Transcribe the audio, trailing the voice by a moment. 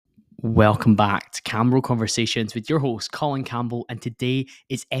Welcome back to Campbell Conversations with your host, Colin Campbell. And today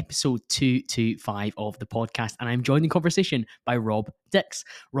is episode 225 of the podcast. And I'm joined in conversation by Rob Dix.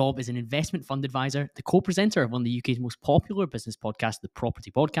 Rob is an investment fund advisor, the co-presenter of one of the UK's most popular business podcasts, the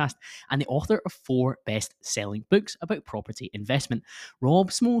Property Podcast, and the author of 4 best-selling books about property investment.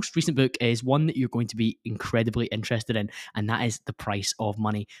 Rob's most recent book is one that you're going to be incredibly interested in, and that is The Price of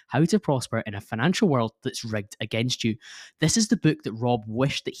Money: How to Prosper in a Financial World That's Rigged Against You. This is the book that Rob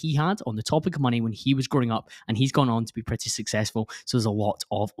wished that he had on the topic of money when he was growing up, and he's gone on to be pretty successful. So there's a lot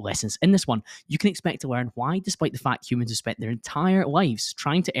of lessons in this one. You can expect to learn why, despite the fact humans have spent their entire lives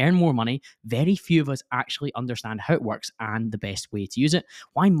trying to earn more money, very few of us actually understand how it works and the best way to use it,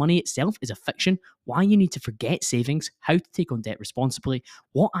 why money itself is a fiction, why you need to forget savings, how to take on debt responsibly,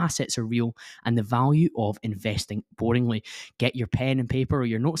 what assets are real, and the value of investing boringly. Get your pen and paper or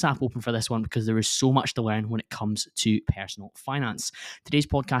your notes app open for this one, because there is so much to learn when it comes to personal finance. Today's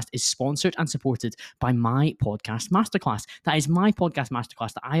podcast is sponsored and supported by My Podcast Masterclass. That is my podcast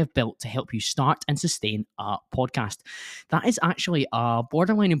masterclass that I have built to help you start and sustain a podcast. That is actually a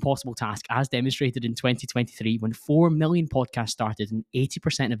borderline impossible task, as demonstrated in 2023 when 4 million podcasts started and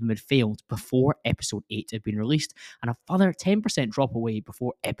 80% of them had failed before episode 8 had been released, and a further 10% drop away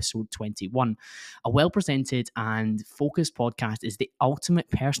before episode 21. A well-presented and focused podcast is the ultimate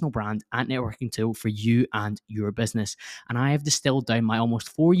personal brand and networking tool for you and your business. And I have distilled down my almost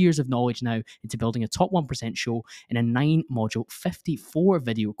 4 years of knowledge now into building a top 1% show in a 9-module,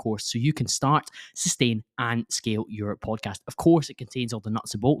 54-video course so you can start, sustain, and scale your podcast. Of course, it contains all the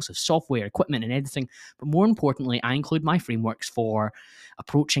nuts and bolts of software, equipment, and editing, but more importantly, I include my frameworks for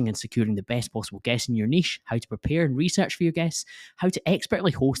approaching and securing the best possible guests in your niche, how to prepare and research for your guests, how to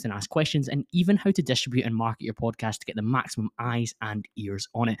expertly host and ask questions, and even how to distribute and market your podcast to get the maximum eyes and ears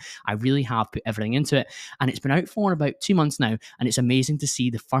on it. I really have put everything into it, and it's been out for about 2 months now, and it's amazing to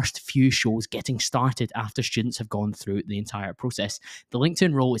see the first few shows getting started after students have gone through the entire process. The link to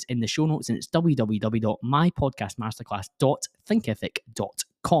enroll is in the show notes, and it's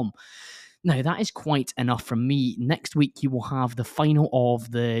www.mypodcastmasterclass.thinkific.com. Now, that is quite enough from me. Next week, you will have the final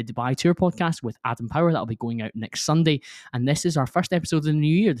of the Dubai Tour podcast with Adam Power. That'll be going out next Sunday. And this is our first episode of the new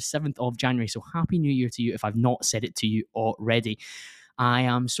year, the 7th of January. So happy New Year to you if I've not said it to you already. I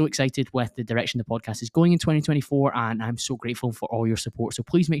am so excited with the direction the podcast is going in 2024, and I'm so grateful for all your support. So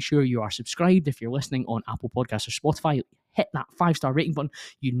please make sure you are subscribed if you're listening on Apple Podcasts or Spotify. Hit that 5-star rating button.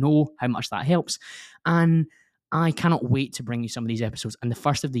 You know how much that helps. And I cannot wait to bring you some of these episodes. And the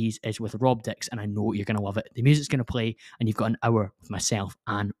first of these is with Rob Dix, and I know you're going to love it. The music's going to play, and you've got an hour with myself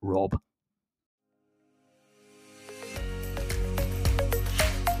and Rob.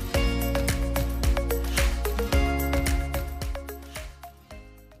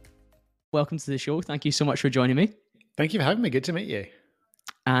 Welcome to the show. Thank you so much for joining me. Thank you for having me. Good to meet you.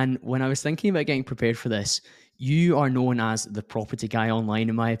 And when I was thinking about getting prepared for this, you are known as the property guy online,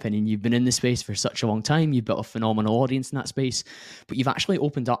 in my opinion. You've been in the space for such a long time. You've built a phenomenal audience in that space, but you've actually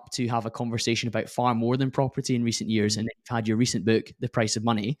opened up to have a conversation about far more than property in recent years. And you've had your recent book, The Price of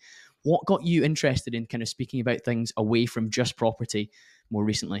Money. What got you interested in kind of speaking about things away from just property more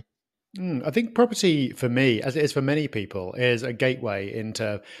recently? I think property, for me, as it is for many people, is a gateway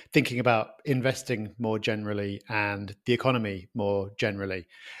into thinking about investing more generally and the economy more generally.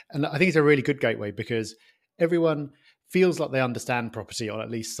 And I think it's a really good gateway because everyone feels like they understand property on at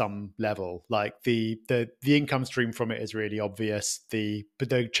least some level. Like the income stream from it is really obvious. The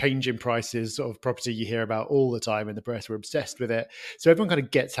change in prices of property you hear about all the time in the press, we're obsessed with it. So everyone kind of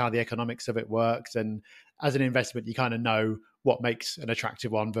gets how the economics of it works. And as an investment, you kind of know what makes an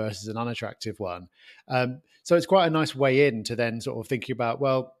attractive one versus an unattractive one. So it's quite a nice way in to then sort of thinking about,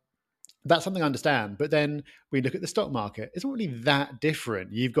 well, that's something I understand. But then we look at the stock market. It's not really that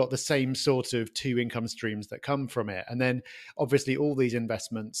different. You've got the same sort of 2 income streams that come from it. And then obviously all these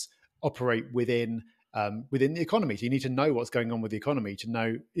investments operate within the economy. So you need to know what's going on with the economy to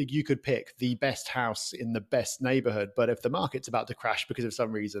know you could pick the best house in the best neighborhood. But if the market's about to crash because of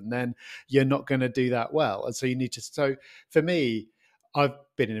some reason, then you're not going to do that well. And so you need to, so for me, I've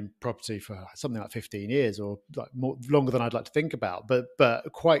been in property for something like 15 years or like longer than I'd like to think about. But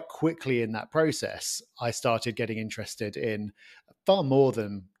quite quickly in that process, I started getting interested in far more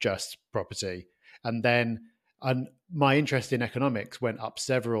than just property. And then my interest in economics went up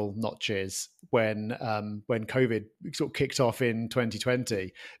several notches when COVID sort of kicked off in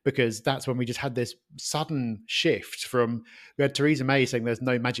 2020, because that's when we just had this sudden shift from, we had Theresa May saying there's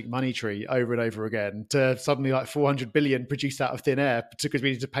no magic money tree over and over again, to suddenly like 400 billion produced out of thin air because we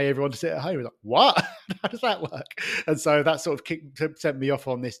need to pay everyone to sit at home. We're like, what? How does that work? And so that sort of sent me off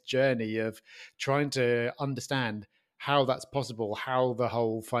on this journey of trying to understand how that's possible, how the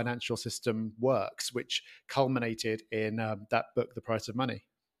whole financial system works, which culminated in that book, The Price of Money.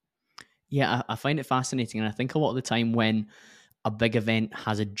 Yeah, I find it fascinating. And I think a lot of the time when a big event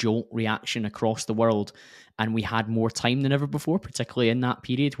has a jolt reaction across the world, and we had more time than ever before, particularly in that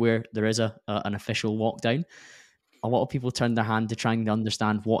period where there is an official lockdown, a lot of people turn their hand to trying to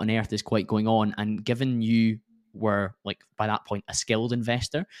understand what on earth is quite going on. And given you were, like, by that point, a skilled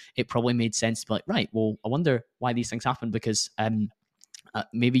investor, it probably made sense to be like, right, well, I wonder why these things happen, because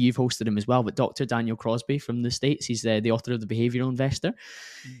maybe you've hosted him as well, but Dr. Daniel Crosby from the States, he's the author of The Behavioral Investor.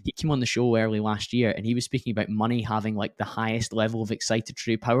 He came on the show early last year, and he was speaking about money having like the highest level of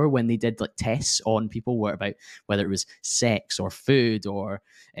excitatory power when they did like tests on people, were about whether it was sex or food or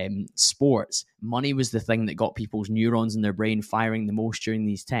sports. Money was the thing that got people's neurons in their brain firing the most during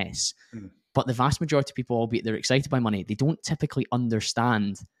these tests. But the vast majority of people, albeit they're excited by money, they don't typically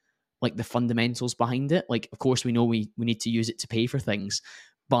understand like the fundamentals behind it. Like, of course, we know we need to use it to pay for things,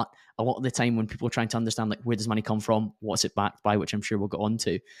 but a lot of the time when people are trying to understand, like, where does money come from, what's it backed by, which I'm sure we'll get on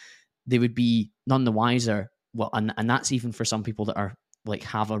to, they would be none the wiser. Well, and that's even for some people that are like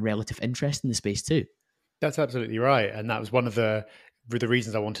have a relative interest in the space too. That's absolutely right, and that was one of the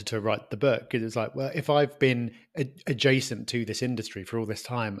reasons I wanted to write the book, because it's like, well, if I've been adjacent to this industry for all this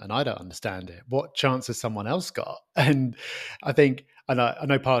time and I don't understand it, what chance has someone else got? And I think, and I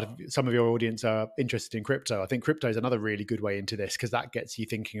know part of some of your audience are interested in crypto. I think crypto is another really good way into this, because that gets you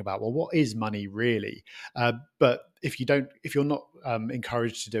thinking about, well, what is money really? But if you're not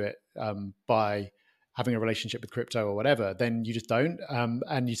encouraged to do it by having a relationship with crypto or whatever, then you just don't.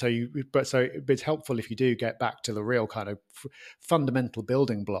 But it's helpful if you do get back to the real kind of fundamental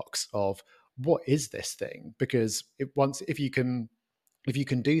building blocks of what is this thing? Because if you can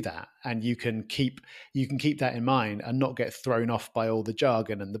do that, and you can keep that in mind and not get thrown off by all the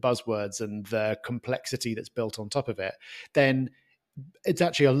jargon and the buzzwords and the complexity that's built on top of it, then it's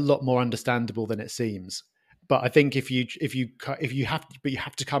actually a lot more understandable than it seems. But I think if you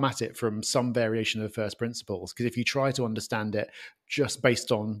have to come at it from some variation of the first principles, because if you try to understand it just based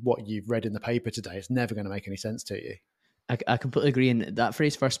on what you've read in the paper today, it's never going to make any sense to you. I completely agree. And that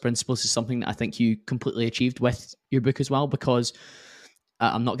phrase first principles is something that I think you completely achieved with your book as well, because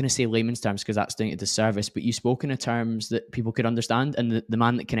I'm not going to say layman's terms because that's doing it a disservice, but you spoke in terms that people could understand. And the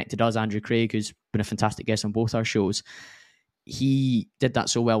man that connected us, Andrew Craig, who's been a fantastic guest on both our shows, he did that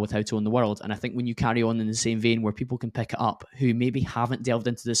so well with How to Own the World. And I think when you carry on in the same vein where people can pick it up who maybe haven't delved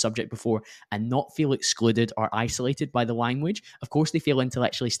into the subject before and not feel excluded or isolated by the language, of course they feel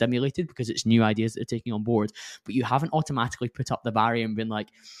intellectually stimulated because it's new ideas that they're taking on board, but you haven't automatically put up the barrier and been like,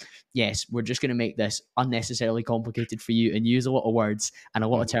 yes, we're just going to make this unnecessarily complicated for you and use a lot of words and a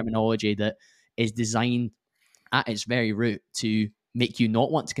lot of terminology that is designed at its very root to make you not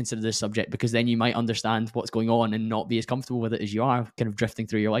want to consider this subject, because then you might understand what's going on and not be as comfortable with it as you are kind of drifting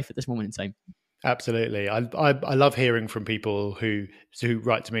through your life at this moment in time. Absolutely. I love hearing from people who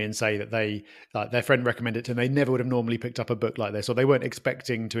write to me and say that they, like, their friend recommended it to them. They never would have normally picked up a book like this, or they weren't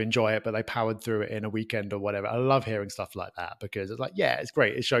expecting to enjoy it, but they powered through it in a weekend or whatever. I love hearing stuff like that, because it's like, yeah, it's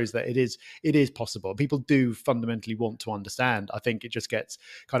great. It shows that it is possible. People do fundamentally want to understand. I think it just gets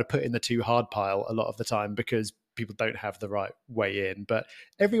kind of put in the too hard pile a lot of the time because people don't have the right way in, but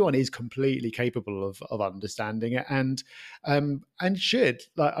everyone is completely capable of understanding it, and should,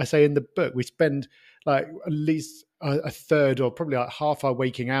 like I say in the book, we spend like at least a third or probably like half our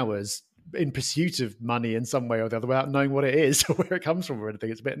waking hours in pursuit of money in some way or the other without knowing what it is or where it comes from or anything.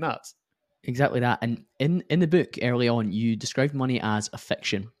 It's a bit nuts. Exactly that. And in the book early on, you described money as a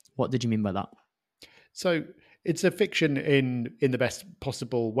fiction. What did you mean by that? So it's a fiction in the best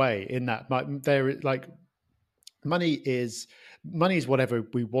possible way, in that there, like, money is whatever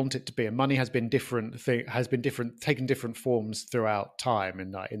we want it to be, and money has been taken different forms throughout time.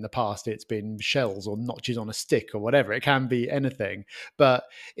 And in the past, it's been shells or notches on a stick or whatever. It can be anything, but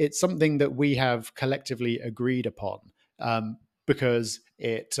it's something that we have collectively agreed upon, because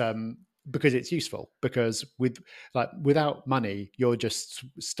it's useful. Because without money, you're just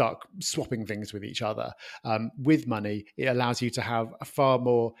stuck swapping things with each other. With money, it allows you to have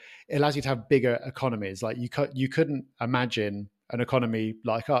bigger economies. Like you couldn't imagine an economy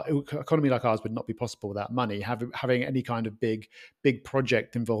like ours would not be possible without money. Having any kind of big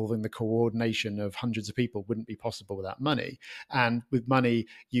project involving the coordination of hundreds of people wouldn't be possible without money. And with money,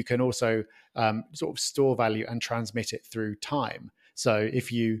 you can also sort of store value and transmit it through time. So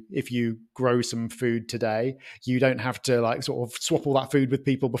if you grow some food today, you don't have to like sort of swap all that food with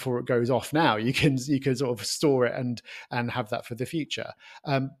people before it goes off. Now you can sort of store it and have that for the future.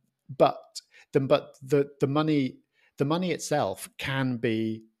 But the money itself can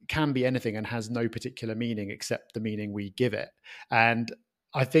be can be anything and has no particular meaning except the meaning we give it. And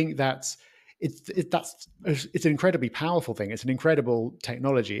I think it's an incredibly powerful thing. It's an incredible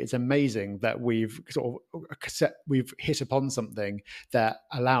technology. It's amazing that we've hit upon something that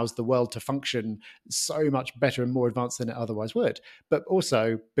allows the world to function so much better and more advanced than it otherwise would. But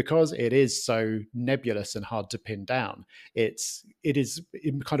also, because it is so nebulous and hard to pin down, it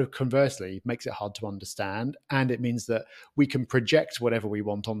kind of conversely makes it hard to understand, and it means that we can project whatever we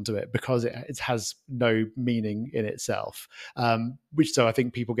want onto it because it has no meaning in itself. Which I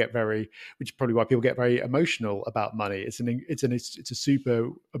think people get which is probably why people get very emotional about money. It's a super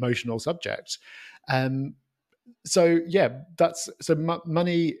emotional subject.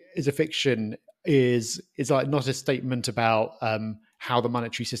 Money is a fiction is like not a statement about how the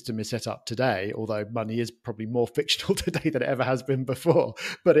monetary system is set up today, although money is probably more fictional today than it ever has been before.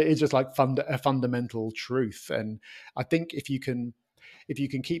 But it is just like a fundamental truth. And I think if you can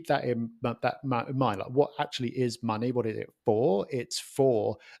keep that in mind, like what actually is money, what is it for? It's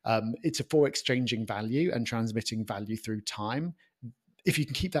for exchanging value and transmitting value through time. If you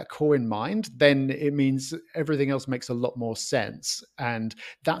can keep that core in mind, then it means everything else makes a lot more sense. And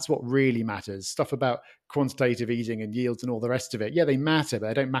that's what really matters. Stuff about quantitative easing and yields and all the rest of it, yeah, they matter, but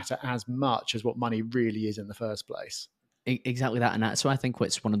they don't matter as much as what money really is in the first place. Exactly that. And that's why I think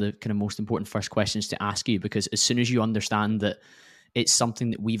it's one of the kind of most important first questions to ask you, because as soon as you understand that it's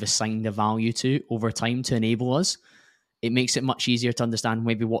something that we've assigned a value to over time to enable us, it makes it much easier to understand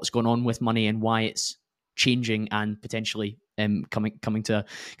maybe what's going on with money and why it's changing and potentially coming to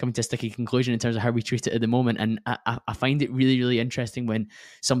a sticky conclusion in terms of how we treat it at the moment. And I find it really, really interesting when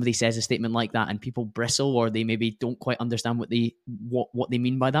somebody says a statement like that and people bristle, or they maybe don't quite understand what they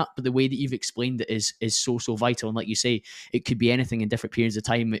mean by that. But the way that you've explained it is so vital. And like you say, it could be anything in different periods of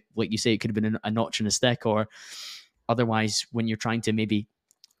time. Like you say, it could have been a notch in a stick, or otherwise, when you're trying to maybe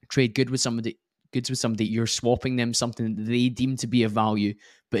trade goods with somebody, you're swapping them something that they deem to be of value.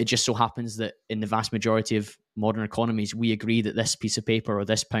 But it just so happens that in the vast majority of modern economies, we agree that this piece of paper or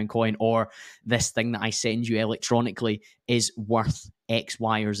this pound coin or this thing that I send you electronically is worth X,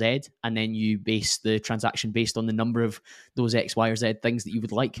 Y, or Z. And then you base the transaction based on the number of those X, Y, or Z things that you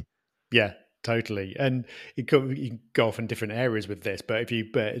would like. Yeah. Totally, and you can go off in different areas with this, but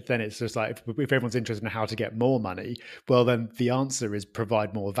then it's just like if everyone's interested in how to get more money, well, then the answer is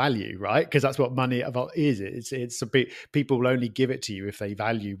provide more value, right? Because that's what money is. It's a bit, people will only give it to you if they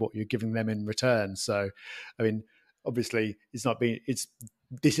value what you're giving them in return. So, I mean, obviously,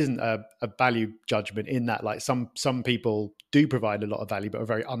 this isn't a value judgment in that, like some people do provide a lot of value but are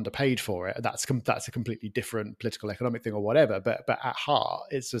very underpaid for it. That's a completely different political economic thing or whatever. But at heart,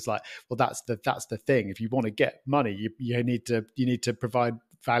 it's just like, well, that's the thing. If you want to get money, you need to provide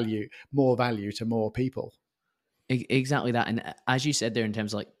more value to more people. Exactly that. And as you said there, in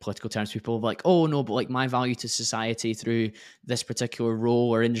terms of like political terms, people are like, oh no, but like my value to society through this particular role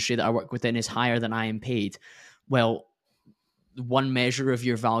or industry that I work within is higher than I am paid. Well, one measure of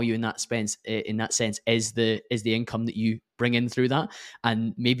your value in that sense is the income that you bring in through that.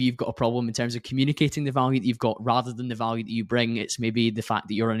 And maybe you've got a problem in terms of communicating the value that you've got rather than the value that you bring. It's maybe the fact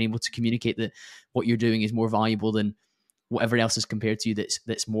that you're unable to communicate that what you're doing is more valuable than whatever else is compared to you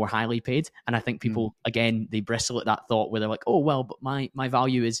that's more highly paid. And I think people, again, they bristle at that thought where they're like, oh, well, but my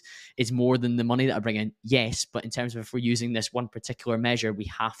value is more than the money that I bring in. Yes, but in terms of if we're using this one particular measure,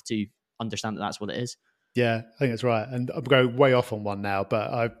 we have to understand that that's what it is. Yeah, I think that's right. And I'm going way off on one now,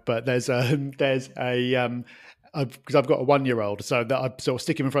 but there's a because I've got a 1-year-old, so that I sort of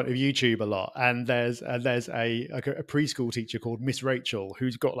stick him in front of YouTube a lot. And there's a preschool teacher called Miss Rachel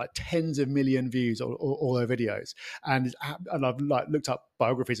who's got like tens of million views on all her videos, and I've like looked up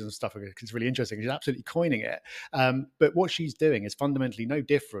biographies and stuff because it's really interesting. She's absolutely coining it. But what she's doing is fundamentally no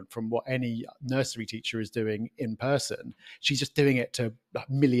different from what any nursery teacher is doing in person. She's just doing it to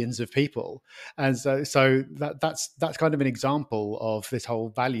millions of people, and so that's kind of an example of this whole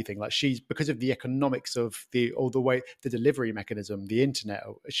value thing. Like she's, because of the economics of the delivery mechanism, the internet,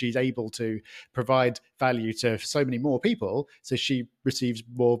 she's able to provide value to so many more people, so she receives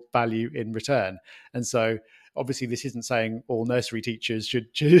more value in return. And so obviously this isn't saying all nursery teachers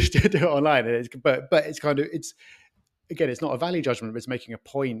should do it online, but it's kind of, again, it's not a value judgment, but it's making a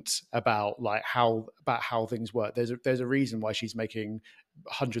point about how things work. There's a reason why she's making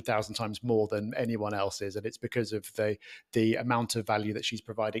 100,000 times more than anyone else is, and it's because of the amount of value that she's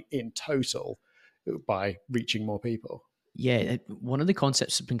providing in total by reaching more people. Yeah, one of the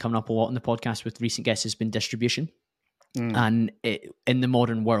concepts that's been coming up a lot in the podcast with recent guests has been distribution. And in the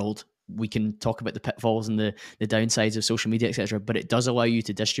modern world, we can talk about the pitfalls and the downsides of social media, etc. But it does allow you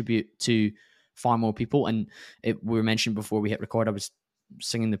to distribute to far more people. And we were mentioned before we hit record, I was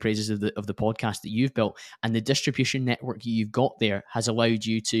singing the praises of the podcast that you've built, and the distribution network you've got there has allowed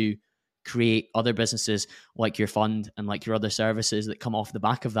you to create other businesses like your fund and like your other services that come off the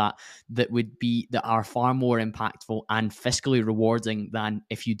back of that that are far more impactful and fiscally rewarding than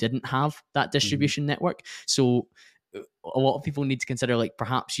if you didn't have that distribution network. So a lot of people need to consider, like,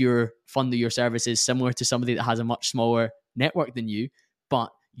 perhaps your fund or your service is similar to somebody that has a much smaller network than you,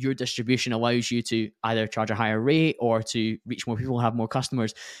 but your distribution allows you to either charge a higher rate or to reach more people, have more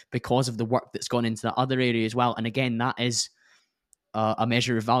customers because of the work that's gone into that other area as well. And again, that is a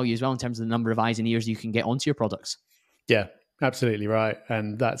measure of value as well in terms of the number of eyes and ears you can get onto your products. Yeah, absolutely right.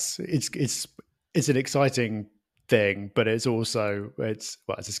 And it's an exciting thing, but it's also it's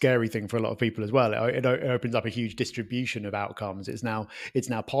a scary thing for a lot of people as well. It opens up a huge distribution of outcomes. It's now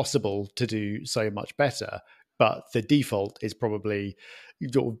possible to do so much better, but the default is probably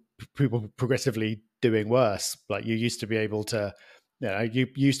people progressively doing worse. Like you used to be able to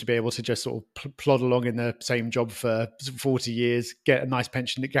just sort of plod along in the same job for 40 years, get a nice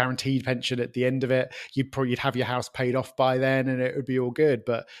pension, a guaranteed pension at the end of it. You'd have your house paid off by then and it would be all good.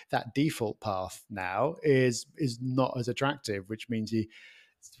 But that default path now is not as attractive, which means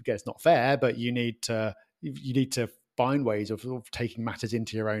it's not fair, but you need to find ways of taking matters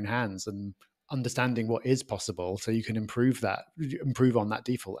into your own hands and understanding what is possible so you can improve on that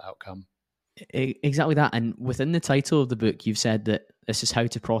default outcome. Exactly that. And within the title of the book, you've said that this is how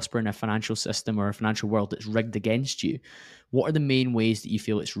to prosper in a financial system or a financial world that's rigged against you. What are the main ways that you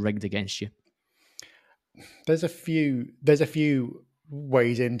feel it's rigged against you? There's a few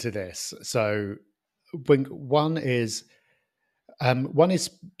ways into this. So one is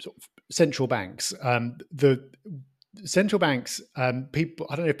sort of central banks. The central banks, people,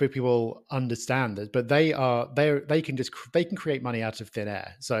 I don't know if people understand this, but they can create money out of thin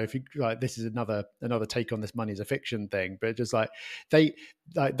air. So if you like, this is another take on this money as a fiction thing, but just like they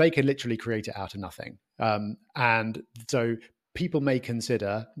can literally create it out of nothing. And so people may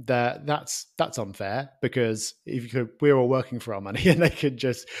consider that that's unfair because we're all working for our money and they could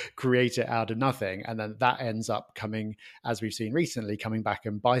just create it out of nothing. And then that ends up coming, as we've seen recently, coming back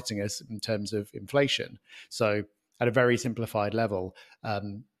and biting us in terms of inflation. So at a very simplified level,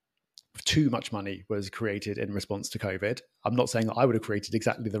 too much money was created in response to COVID. I'm not saying that I would have created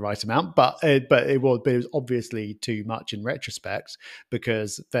exactly the right amount, but it was obviously too much in retrospect,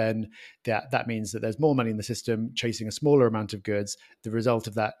 because then that means that there's more money in the system chasing a smaller amount of goods. The result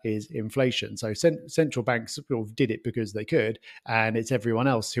of that is inflation. So central banks did it because they could, and it's everyone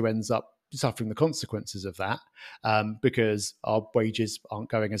else who ends up suffering the consequences of that, because our wages aren't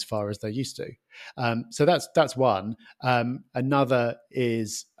going as far as they used to. So that's one. Another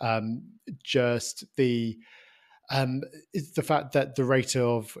is just is the fact that the rate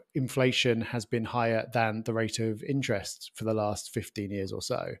of inflation has been higher than the rate of interest for the last 15 years or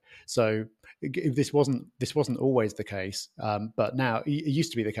so. So this wasn't always the case, but now it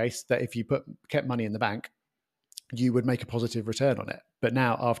used to be the case that if you kept money in the bank, you would make a positive return on it. But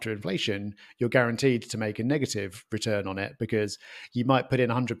now, after inflation, you're guaranteed to make a negative return on it, because you might put in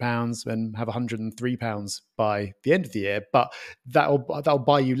 £100 and have £103 by the end of the year, but that'll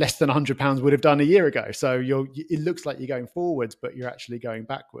buy you less than £100 would have done a year ago. So it looks like you're going forwards, but you're actually going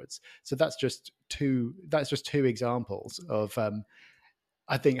backwards. So that's just two examples of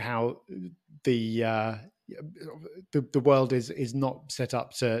I think how the world is not set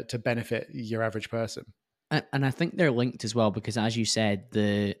up to benefit your average person. And I think they're linked as well, because, as you said,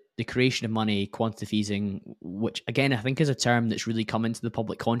 the creation of money, quantitative easing, which again I think is a term that's really come into the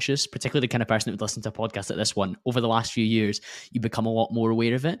public conscious, particularly the kind of person that would listen to a podcast like this one. Over the last few years, you become a lot more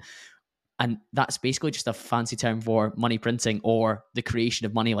aware of it. And that's basically just a fancy term for money printing, or the creation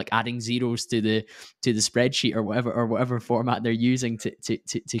of money, like adding zeros to the spreadsheet or whatever format they're using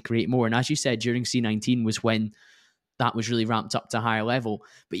to create more. And as you said, during C19 was when that was really ramped up to a higher level.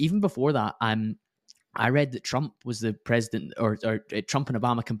 But even before that, I read that Trump was the president, or Trump and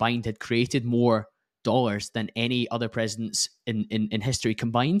Obama combined had created more dollars than any other presidents in history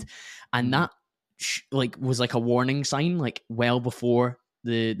combined. And that was like a warning sign, like well before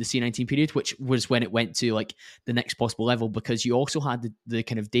the C19 period, which was when it went to like the next possible level, because you also had the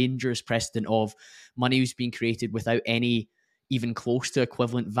kind of dangerous precedent of money was being created without any even close to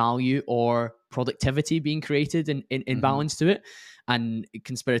equivalent value or productivity being created in balance to it. And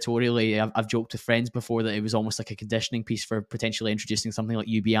conspiratorially, I've joked with friends before that it was almost like a conditioning piece for potentially introducing something like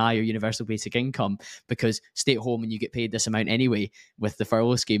UBI or Universal Basic Income, because stay at home and you get paid this amount anyway with the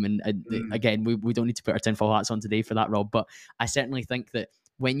furlough scheme. And again, we don't need to put our tinfoil hats on today for that, Rob. But I certainly think that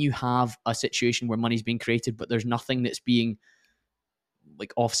when you have a situation where money's being created, but there's nothing that's being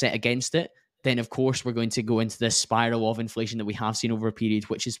like offset against it, then of course we're going to go into this spiral of inflation that we have seen over a period,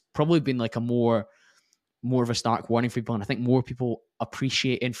 which has probably been like a more of a stark warning for people. And I think more people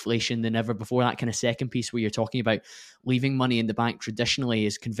appreciate inflation than ever before. That kind of second piece where you're talking about leaving money in the bank traditionally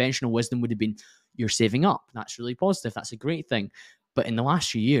is conventional wisdom would have been you're saving up. That's really positive. That's a great thing. But in the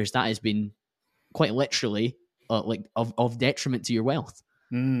last few years, that has been quite literally like of detriment to your wealth.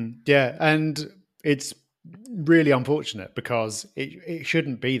 Yeah. And it's really unfortunate because it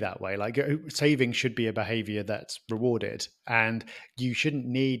shouldn't be that way. Like saving should be a behavior that's rewarded, and you shouldn't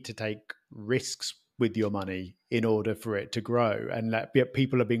need to take risks with your money in order for it to grow. And that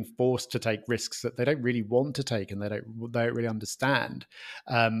people are being forced to take risks that they don't really want to take and they don't really understand.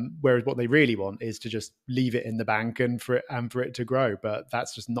 Whereas what they really want is to just leave it in the bank and for it to grow. But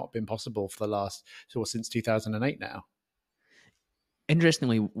that's just not been possible for the last since 2008 now.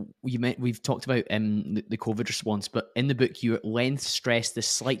 Interestingly, we've talked about the COVID response, but in the book, you at length stressed the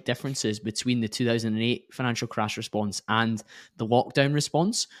slight differences between the 2008 financial crash response and the lockdown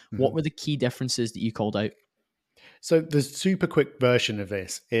response. Mm-hmm. What were the key differences that you called out? So the super quick version of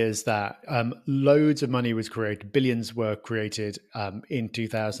this is that loads of money was created, billions were created in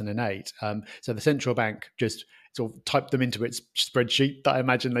 2008. So the central bank just sort of typed them into its spreadsheet that I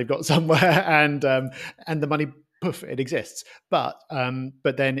imagine they've got somewhere, and the money, poof, it exists. But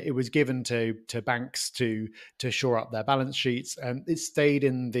then it was given to banks to shore up their balance sheets, and it stayed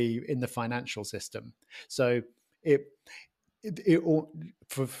in the financial system. So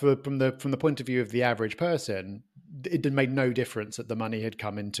from the point of view of the average person, it made no difference that the money had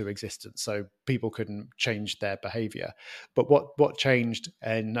come into existence. So people couldn't change their behavior. But what changed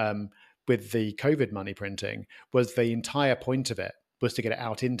with the COVID money printing was the entire point of it was to get it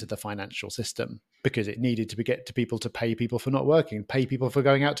out into the financial system, because it needed to get to people to pay people for not working, pay people for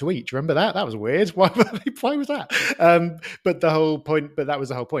going out to eat. Remember that? That was weird. Why was that? But that was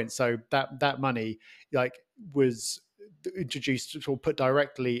the whole point. So that money was introduced or put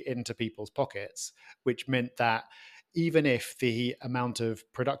directly into people's pockets, which meant that even if the amount of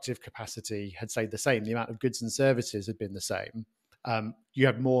productive capacity had stayed the same, the amount of goods and services had been the same, you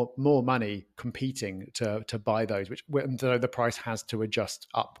had more money competing to buy those, which the price has to adjust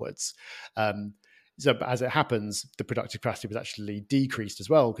upwards. So as it happens, the productive capacity was actually decreased as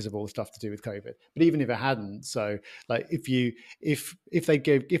well because of all the stuff to do with COVID. But even if it hadn't, so like if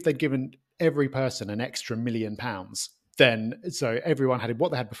they'd given every person an extra £1 million, then so everyone had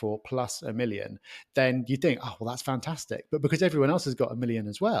what they had before plus $1 million, then you think, oh, well, that's fantastic. But because everyone else has got $1 million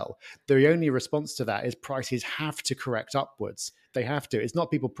as well, the only response to that is prices have to correct upwards. They have to. It's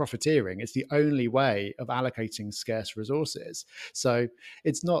not people profiteering. It's the only way of allocating scarce resources. So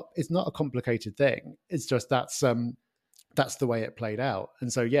it's not a complicated thing. It's just that's the way it played out.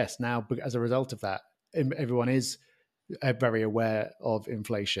 And so yes, now as a result of that, everyone is very aware of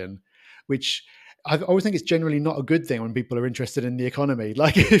inflation, which I always think it's generally not a good thing when people are interested in the economy.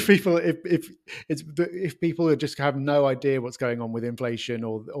 Like if people just have no idea what's going on with inflation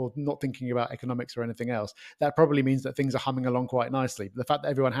or not thinking about economics or anything else, that probably means that things are humming along quite nicely. But the fact that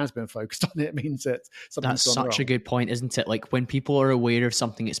everyone has been focused on it means that something's gone wrong. That's such a good point, isn't it? Like when people are aware of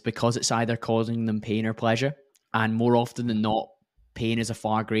something, it's because it's either causing them pain or pleasure. And more often than not, pain is a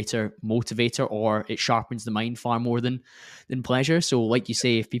far greater motivator, or it sharpens the mind far more than pleasure. So like you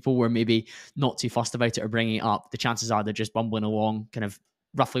say, if people were maybe not too fussed about it or bringing it up, the chances are they're just bumbling along kind of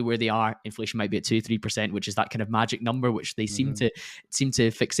roughly where they are. Inflation might be at 2-3%, which is that kind of magic number which they seem to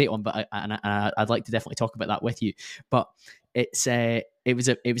fixate on. But I'd like to definitely talk about that with you. But it was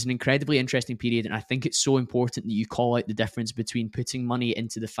an incredibly interesting period, and I think it's so important that you call out the difference between putting money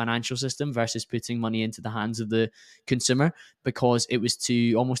into the financial system versus putting money into the hands of the consumer, because it was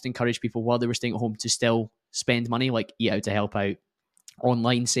to almost encourage people while they were staying at home to still spend money, like eat out to help out.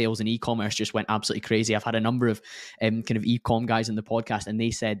 Online sales and e-commerce just went absolutely crazy. I've had a number of kind of e-com guys on the podcast, and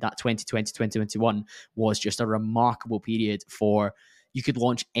they said that 2020, 2021 was just a remarkable period for, you could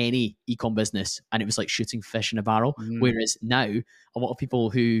launch any e-com business and it was like shooting fish in a barrel. Whereas now, a lot of people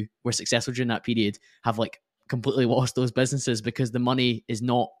who were successful during that period have like completely lost those businesses because the money is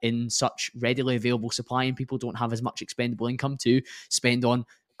not in such readily available supply and people don't have as much expendable income to spend on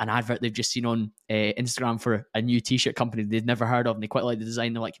an advert they've just seen on Instagram for a new t-shirt company they've never heard of, and they quite like the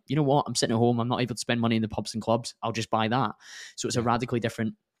design. They're like, you know what, I'm sitting at home, I'm not able to spend money in the pubs and clubs, I'll just buy that. So it's a radically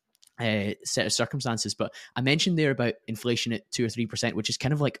different set of circumstances. But I mentioned there about inflation at 2 or 3%, which is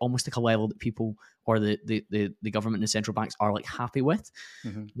kind of like almost like a level that people or the government and the central banks are like happy with.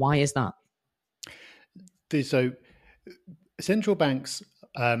 Why is that? So central banks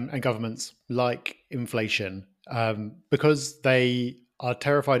and governments like inflation because they are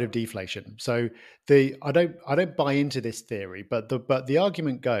terrified of deflation. So I don't buy into this theory, but the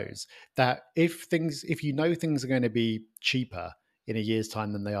argument goes that if you know things are going to be cheaper in a year's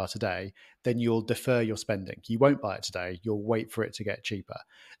time than they are today, then you'll defer your spending. You won't buy it today. You'll wait for it to get cheaper.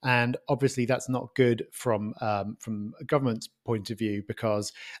 And obviously, that's not good from a government's point of view,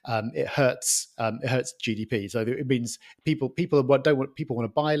 because it hurts GDP. So it means people want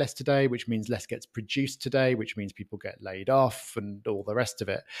to buy less today, which means less gets produced today, which means people get laid off and all the rest of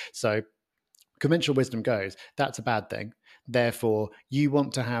it. So conventional wisdom goes, that's a bad thing. Therefore,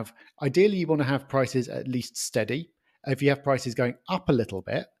 ideally you want to have prices at least steady. If you have prices going up a little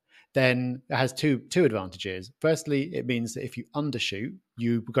bit, then it has two advantages. Firstly, it means that if you undershoot,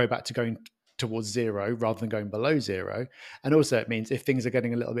 you go back to going towards zero rather than going below zero. And also it means if things are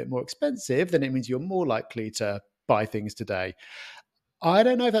getting a little bit more expensive, then it means you're more likely to buy things today. I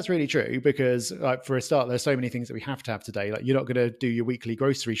don't know if that's really true, because like, for a start, there's so many things that we have to have today. Like, you're not going to do your weekly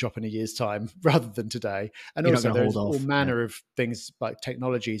grocery shop in a year's time rather than today. And You're not also going to there's hold all off. manner of things, like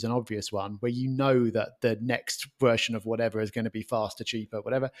technology is an obvious one, where you know that the next version of whatever is going to be faster, cheaper,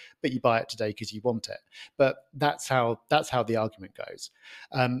 whatever, but you buy it today because you want it. But that's how the argument goes.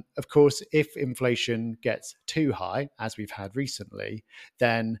 Of course, if inflation gets too high, as we've had recently,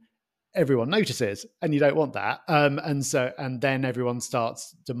 then everyone notices, and you don't want that. And then everyone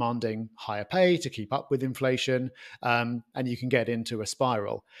starts demanding higher pay to keep up with inflation, and you can get into a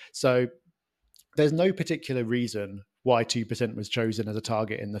spiral. So there's no particular reason why 2% was chosen as a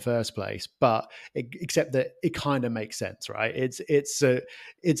target in the first place, except that it kind of makes sense, right?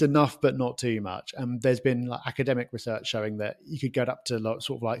 It's enough, but not too much. And there's been like academic research showing that you could get up to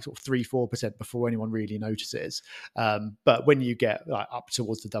sort of 3-4% before anyone really notices. But when you get like up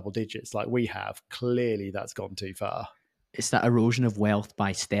towards the double digits, like we have, clearly that's gone too far. It's that erosion of wealth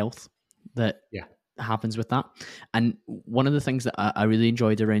by stealth that Yeah. happens with that. And one of the things that I really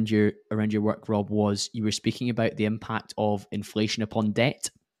enjoyed around your work, Rob, was you were speaking about the impact of inflation upon debt.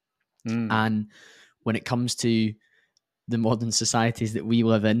 And when it comes to the modern societies that we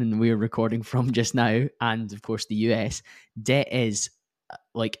live in and we're recording from just now, and of course the US, debt is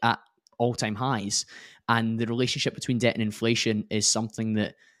like at all-time highs. And the relationship between debt and inflation is something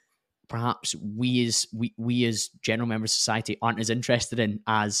that perhaps we as general members of society aren't as interested in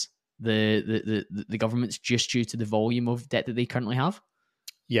as the governments, just due to the volume of debt that they currently have.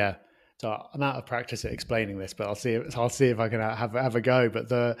 Yeah. So I'm out of practice at explaining this, but I'll see if I can have a go. But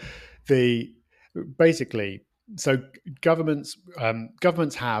the basically, so governments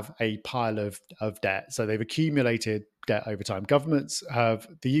have a pile of debt. So they've accumulated debt over time. The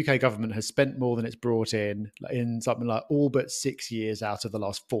UK government has spent more than it's brought in something like all but 6 years out of the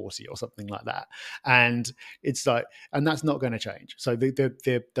last 40 or something like that. And it's like, and that's not going to change. So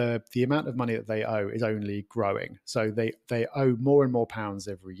the amount of money that they owe is only growing. So they owe more and more pounds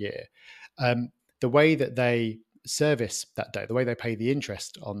every year. The way that they service that debt, the way they pay the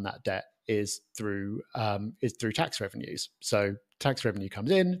interest on that debt, is through tax revenues. So tax revenue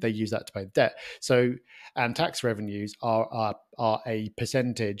comes in, they use that to pay the debt. So, and tax revenues are a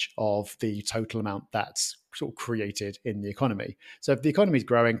percentage of the total amount that's sort of created in the economy. So if the economy is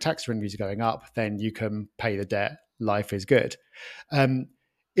growing, tax revenues are going up, then you can pay the debt. Life is good. The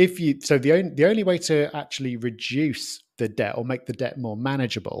only way to actually reduce the debt or make the debt more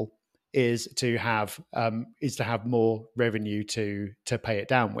manageable is to have more revenue to pay it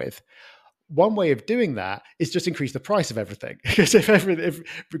down with. One way of doing that is just increase the price of everything. Because if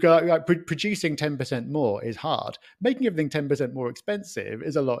producing 10% more is hard, making everything 10% more expensive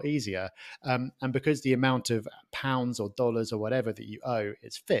is a lot easier. And because the amount of pounds or dollars or whatever that you owe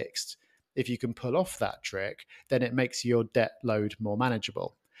is fixed, if you can pull off that trick, then it makes your debt load more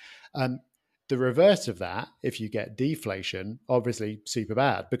manageable. The reverse of that, if you get deflation, obviously super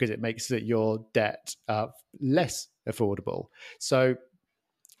bad, because it makes your debt less affordable. So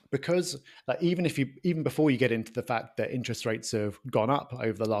because even before you get into the fact that interest rates have gone up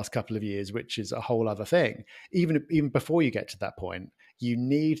over the last couple of years, which is a whole other thing, even before you get to that point, you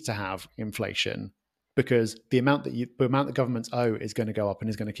need to have inflation, because the amount that governments owe is going to go up and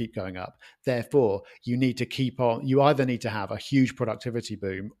is going to keep going up. Therefore, you either need to have a huge productivity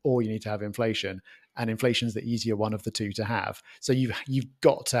boom, or you need to have inflation, and inflation is the easier one of the two to have. So you've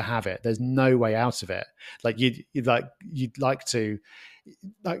got to have it. There's no way out of it. There's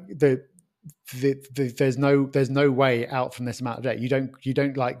no way out from this amount of debt. You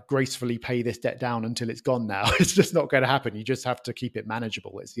don't like gracefully pay this debt down until it's gone now. It's just not going to happen. You just have to keep it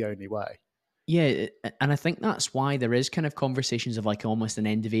manageable. It's the only way. Yeah, and I think that's why there is kind of conversations of like almost an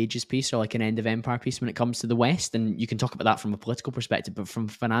end of ages piece or like an end of empire piece when it comes to the West. And you can talk about that from a political perspective, but from a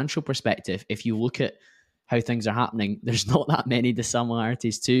financial perspective, if you look at how things are happening, there's not that many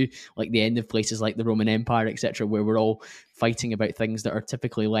dissimilarities to like the end of places like the Roman Empire, etc., where we're all fighting about things that are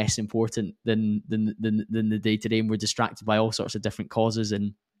typically less important than the day to day, and we're distracted by all sorts of different causes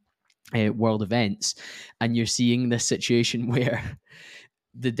and world events. And you're seeing this situation where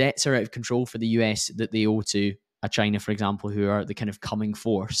the debts are out of control for the US that they owe to a China, for example, who are the kind of coming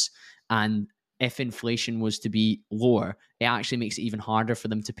force. And if inflation was to be lower, it actually makes it even harder for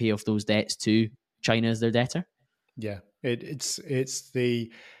them to pay off those debts to China as their debtor. Yeah, it's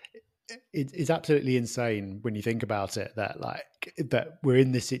absolutely insane when you think about it that we're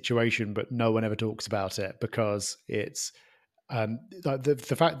in this situation, but no one ever talks about it because it's like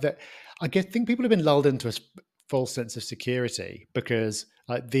the fact that think people have been lulled into a false sense of security because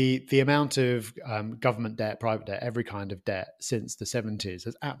like the amount of government debt, private debt, every kind of debt since the 70s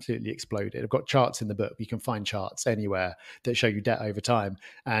has absolutely exploded. I've got charts in the book. You can find charts anywhere that show you debt over time.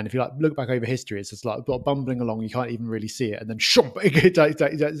 And if you like look back over history, it's just like bumbling along. You can't even really see it. And then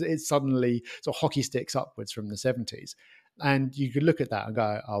it suddenly sort of hockey sticks upwards from the 70s. And you could look at that and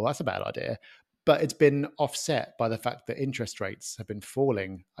go, oh, that's a bad idea. But it's been offset by the fact that interest rates have been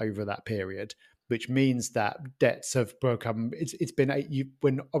falling over that period, which means that debts have become. It's been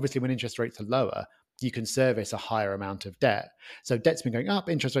when interest rates are lower, you can service a higher amount of debt. So debt's been going up,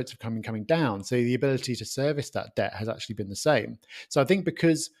 interest rates have coming down. So the ability to service that debt has actually been the same. So I think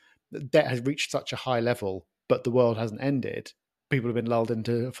because the debt has reached such a high level, but the world hasn't ended, people have been lulled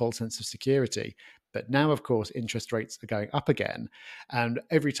into a false sense of security. But now, of course, interest rates are going up again, and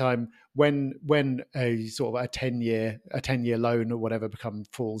every time when a sort of a 10-year loan or whatever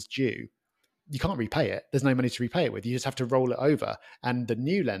falls due, you can't repay it. There's no money to repay it with. You just have to roll it over, and the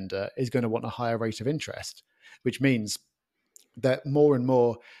new lender is going to want a higher rate of interest, which means that more and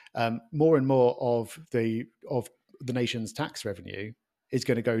more of the nation's tax revenue is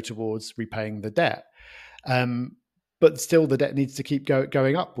going to go towards repaying the debt. But still, the debt needs to keep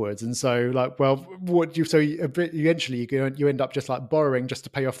going upwards, and so eventually you end up just like borrowing just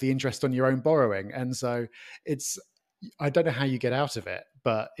to pay off the interest on your own borrowing, and so I don't know how you get out of it,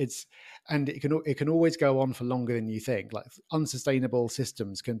 but it can always go on for longer than you think. Like unsustainable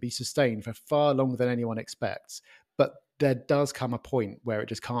systems can be sustained for far longer than anyone expects, but there does come a point where it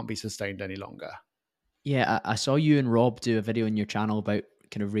just can't be sustained any longer. Yeah, I saw you and Rob do a video on your channel about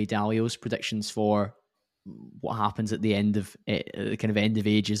kind of Ray Dalio's predictions for what happens at the end of kind of end of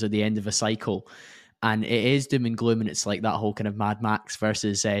ages or the end of a cycle. And it is doom and gloom, and it's like that whole kind of Mad Max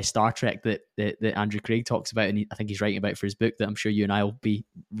versus Star Trek that Andrew Craig talks about, and I think he's writing about for his book that I'm sure you and I will be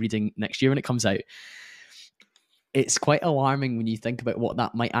reading next year when it comes out. It's quite alarming when you think about what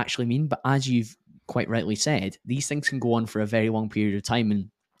that might actually mean, but as you've quite rightly said, these things can go on for a very long period of time,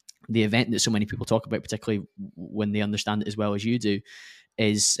 and the event that so many people talk about, particularly when they understand it as well as you do,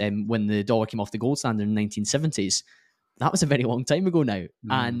 is when the dollar came off the gold standard in the 1970s. That was a very long time ago now.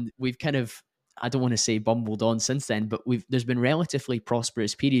 And we've kind of, I don't want to say bumbled on since then, but there's been relatively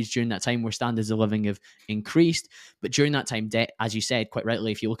prosperous periods during that time where standards of living have increased. But during that time, debt, as you said quite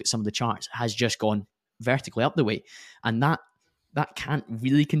rightly, if you look at some of the charts, has just gone vertically up the way. And that can't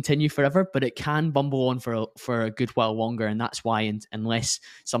really continue forever, but it can bumble on for a good while longer. And that's why, unless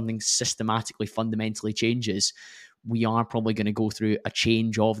something systematically, fundamentally changes, we are probably going to go through a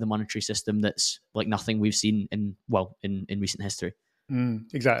change of the monetary system that's like nothing we've seen in recent history.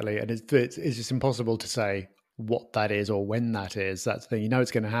 Exactly. And it's just impossible to say what that is or when that is. That's the thing. You know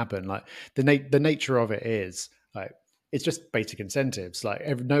it's going to happen. Like the nature of it is like it's just basic incentives. Like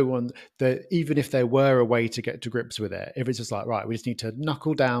even if there were a way to get to grips with it, if it's just like, right, we just need to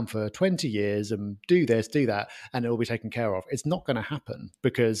knuckle down for 20 years and do this, do that, and it will be taken care of. It's not going to happen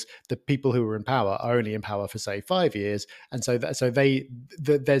because the people who are in power are only in power for say 5 years. And so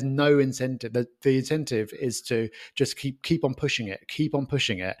there's no incentive. The incentive is to just keep on pushing it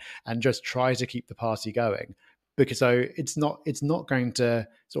and just try to keep the party going. Because so it's not going to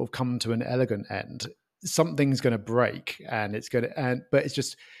sort of come to an elegant end. Something's going to break, but it's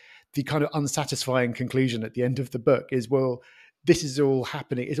just the kind of unsatisfying conclusion at the end of the book is, well, this is all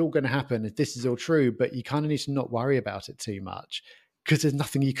happening. It's all going to happen. This is all true, but you kind of need to not worry about it too much because there's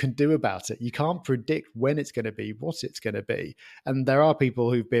nothing you can do about it. You can't predict when it's going to be, what it's going to be. And there are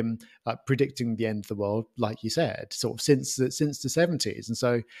people who've been predicting the end of the world, like you said, sort of since the 70s. And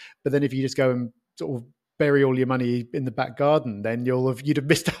so, but then if you just go and sort of bury all your money in the back garden, then you'd have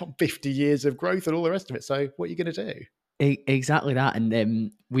missed out 50 years of growth and all the rest of it. So what are you going to do? Exactly that.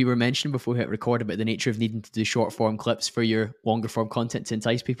 And we were mentioning before we hit record about the nature of needing to do short form clips for your longer form content to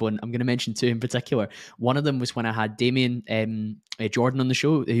entice people. And I'm going to mention two in particular. One of them was when I had Damien Jordan on the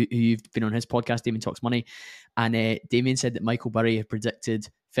show, who you've been on his podcast, Damien Talks Money. And Damien said that Michael Burry had predicted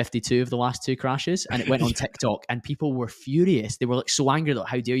 52 of the last two crashes. And it went on TikTok and people were furious. They were like so angry that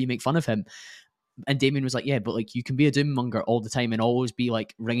how dare you make fun of him. And Damien was like, yeah, but like you can be a doom monger all the time and always be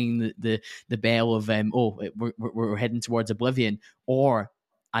like ringing the bell of we're heading towards oblivion, or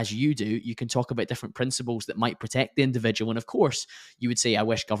as you do, you can talk about different principles that might protect the individual. And of course, you would say, I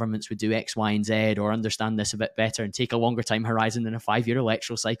wish governments would do X, Y, and Z, or understand this a bit better and take a longer time horizon than a 5-year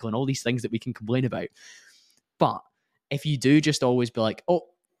electoral cycle, and all these things that we can complain about. But if you do just always be like,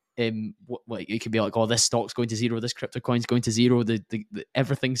 you could be like, oh, this stock's going to zero, this crypto coin's going to zero, the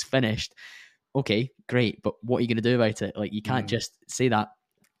everything's finished. Okay, great, but what are you going to do about it? Like, you can't just say that.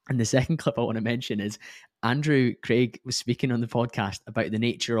 And the second clip I want to mention is Andrew Craig was speaking on the podcast about the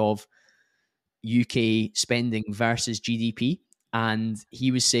nature of UK spending versus GDP. And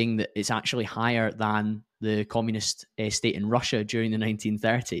he was saying that it's actually higher than the communist state in Russia during the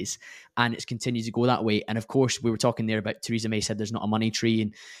 1930s. And it's continued to go that way. And of course, we were talking there about Theresa May said there's not a money tree,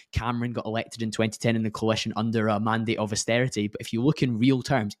 and Cameron got elected in 2010 in the coalition under a mandate of austerity. But if you look in real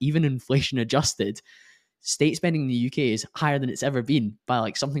terms, even inflation adjusted, state spending in the UK is higher than it's ever been by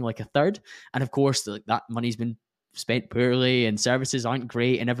like something like a third. And of course, that money's been spent poorly and services aren't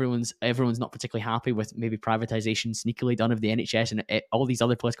great, and everyone's not particularly happy with maybe privatization sneakily done of the NHS and all these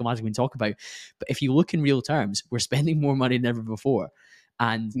other political matters we can talk about. But if you look in real terms, we're spending more money than ever before,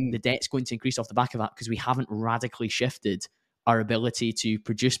 and the debt's going to increase off the back of that because we haven't radically shifted our ability to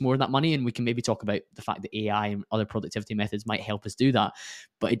produce more of that money. And we can maybe talk about the fact that AI and other productivity methods might help us do that,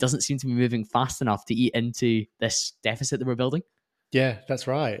 but it doesn't seem to be moving fast enough to eat into this deficit that we're building. Yeah, that's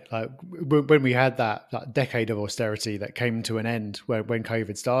right. Like when we had that decade of austerity that came to an end when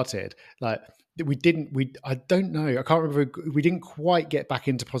COVID started, like I don't know, I can't remember, we didn't quite get back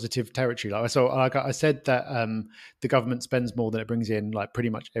into positive territory. Like I said that the government spends more than it brings in, like pretty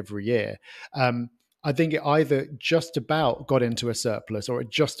much every year. I think it either just about got into a surplus or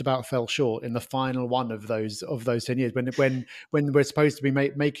it just about fell short in the final one of those 10 years when we're supposed to be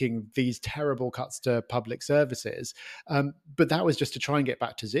making these terrible cuts to public services. But that was just to try and get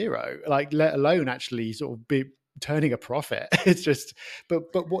back to zero, like let alone actually sort of be turning a profit. It's just,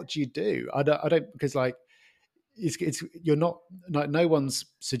 but what do you do? I don't because like, it's you're not, like, no one's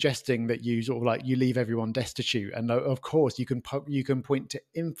suggesting that you sort of like you leave everyone destitute, and of course you can point to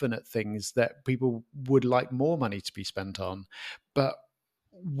infinite things that people would like more money to be spent on, but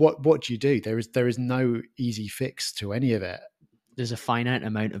what do you do? There is no easy fix to any of it. There's a finite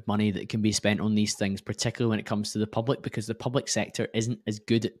amount of money that can be spent on these things, particularly when it comes to the public, because the public sector isn't as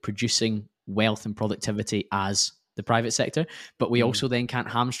good at producing wealth and productivity as the private sector. But we also then can't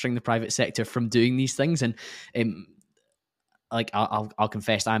hamstring the private sector from doing these things. And like I'll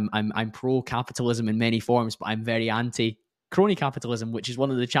confess, I'm pro capitalism in many forms, but I'm very anti crony capitalism, which is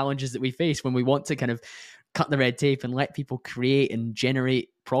one of the challenges that we face when we want to kind of cut the red tape and let people create and generate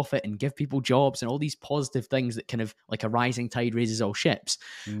profit and give people jobs and all these positive things that kind of like a rising tide raises all ships.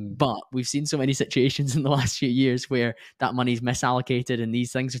 But we've seen so many situations in the last few years where that money's misallocated and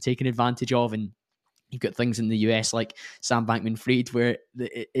these things are taken advantage of. And you've got things in the US like Sam Bankman-Fried where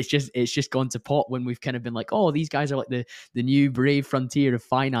it's just gone to pot when we've kind of been like, oh, these guys are like the new brave frontier of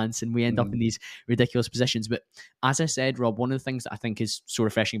finance, and we end up in these ridiculous positions. But as I said, Rob, one of the things that I think is so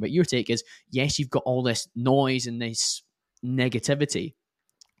refreshing about your take is, yes, you've got all this noise and this negativity,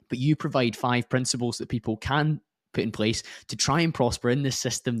 but you provide 5 principles that people can put in place to try and prosper in this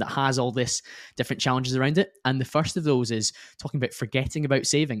system that has all this different challenges around it. And the first of those is talking about forgetting about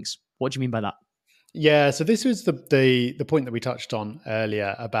savings. What do you mean by that? Yeah, so this was the point that we touched on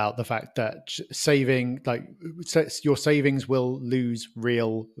earlier about the fact that saving, like your savings will lose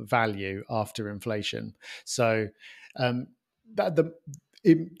real value after inflation. So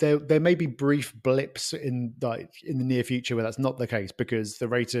there may be brief blips in the near future where that's not the case, because the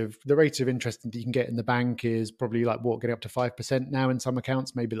rate of interest that you can get in the bank is probably like getting up to 5% now in some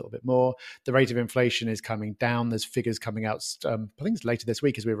accounts, maybe a little bit more. The rate of inflation is coming down. There's figures coming out, I think it's later this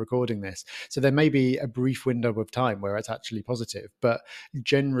week as we're recording this. So there may be a brief window of time where it's actually positive, but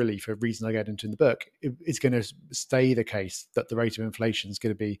generally, for reasons I get into in the book, it's going to stay the case that the rate of inflation is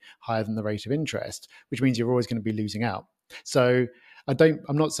going to be higher than the rate of interest, which means you're always going to be losing out. So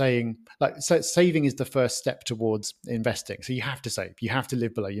I'm not saying like saving is the first step towards investing. So you have to save, you have to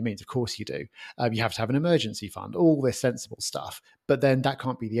live below your means. Of course you do. You have to have an emergency fund, all this sensible stuff. But then that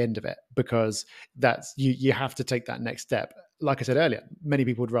can't be the end of it, because that's you have to take that next step. Like I said earlier, many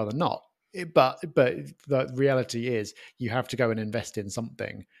people would rather not. but the reality is you have to go and invest in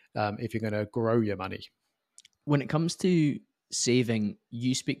something if you're going to grow your money. When it comes to saving,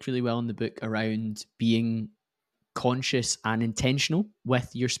 you speak really well in the book around being conscious and intentional with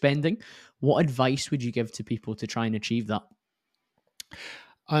your spending. What advice would you give to people to try and achieve that?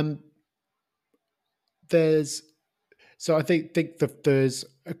 I think that there's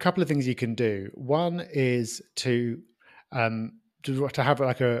a couple of things you can do. One is to have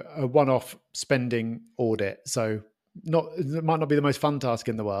like a one-off spending audit. So it might not be the most fun task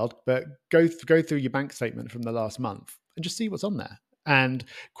in the world, but go through your bank statement from the last month and just see what's on there. And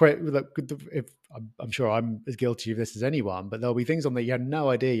if I'm sure I'm as guilty of this as anyone, but there'll be things on there you have no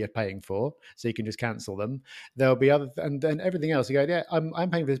idea you're paying for, so you can just cancel them. There'll be other, and then everything else you go, yeah, I'm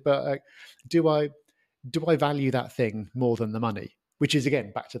paying for this, but do I value that thing more than the money? Which is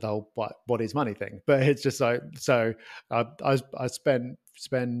again back to the whole what is money thing. But it's just like, so I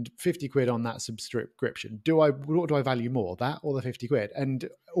spend 50 quid on that subscription. What do I value more, that or the 50 quid? And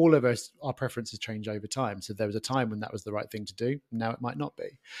all of us, our preferences change over time. So there was a time when that was the right thing to do. Now it might not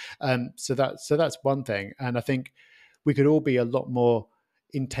be. So that's one thing. And I think we could all be a lot more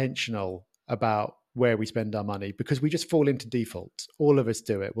intentional about where we spend our money, because we just fall into default. All of us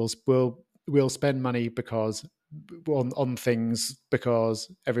do it. We'll spend money because on things because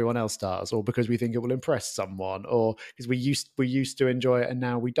everyone else does, or because we think it will impress someone, or because we used to enjoy it and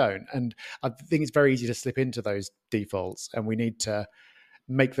now we don't. And I think it's very easy to slip into those defaults, and we need to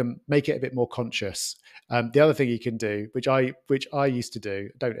make it a bit more conscious. The other thing you can do, which I used to do,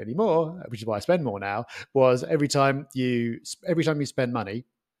 don't anymore, which is why I spend more now, was every time you spend money,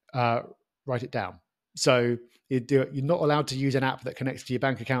 write it down. So you're not allowed to use an app that connects to your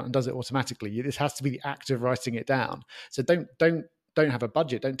bank account and does it automatically. This has to be the act of writing it down. So don't have a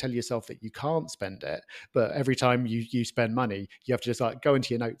budget. Don't tell yourself that you can't spend it. But every time you spend money, you have to just like go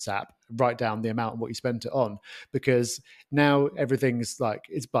into your notes app, write down the amount and what you spent it on, because now everything's like,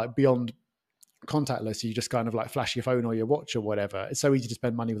 it's like beyond contactless. You just kind of like flash your phone or your watch or whatever. It's so easy to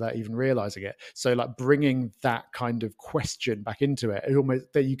spend money without even realizing it. So like bringing that kind of question back into it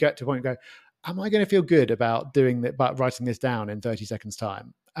almost that you get to a point and go, am I going to feel good about doing that, about writing this down in 30 seconds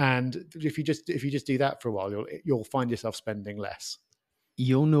time? And if you just do that for a while, you'll find yourself spending less.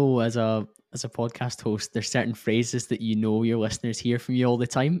 You'll know as a podcast host, there's certain phrases that your listeners hear from you all the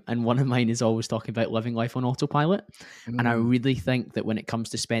time. And one of mine is always talking about living life on autopilot. And I really think that when it comes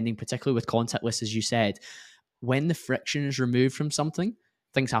to spending, particularly with contactless, as you said, when the friction is removed from something,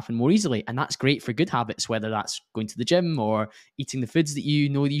 things happen more easily. And that's great for good habits, whether that's going to the gym or eating the foods that you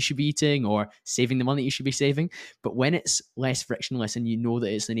know that you should be eating or saving the money you should be saving. But when it's less frictionless and you know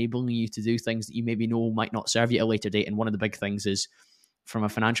that it's enabling you to do things that you maybe know might not serve you at a later date. And one of the big things is, from a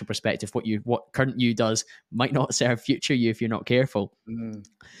financial perspective, what current you does might not serve future you if you're not careful.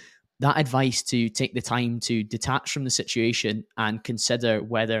 That advice to take the time to detach from the situation and consider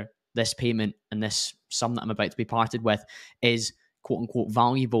whether this payment and this sum that I'm about to be parted with is quote unquote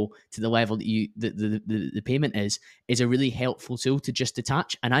valuable to the level that the payment is a really helpful tool to just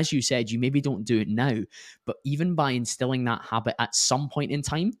detach. And as you said, you maybe don't do it now, but even by instilling that habit at some point in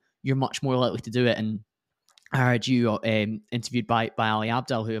time, you're much more likely to do it. And I heard you interviewed by Ali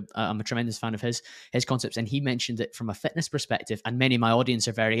Abdaal, who I'm a tremendous fan of his concepts, and he mentioned it from a fitness perspective. And many of my audience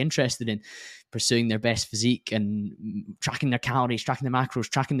are very interested in pursuing their best physique and tracking their calories, tracking their macros,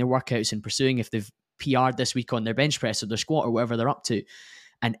 tracking their workouts, and pursuing if they've PR'd this week on their bench press or their squat or whatever they're up to.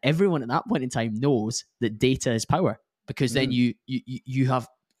 And everyone at that point in time knows that data is power, because then you have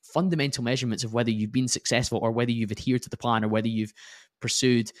fundamental measurements of whether you've been successful or whether you've adhered to the plan or whether you've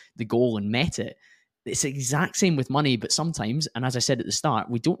pursued the goal and met it. It's the exact same with money, but sometimes, and as I said at the start,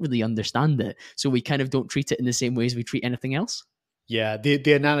 we don't really understand it. So we kind of don't treat it in the same way as we treat anything else. Yeah,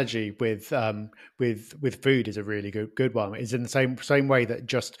 the analogy with food is a really good one. It's in the same way that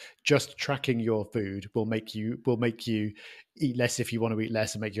just tracking your food will make you eat less if you want to eat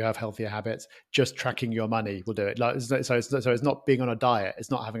less and make you have healthier habits. Just tracking your money will do it. Like, so it's not being on a diet,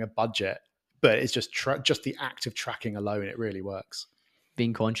 it's not having a budget, but it's just the act of tracking alone. It really works.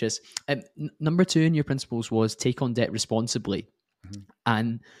 Being conscious. Number 2 in your principles was take on debt responsibly.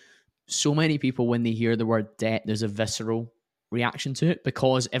 And so many people, when they hear the word debt, there's a visceral reaction to it,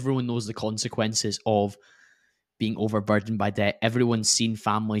 because everyone knows the consequences of being overburdened by debt. Everyone's seen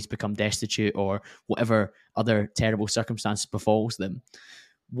families become destitute or whatever other terrible circumstances befalls them.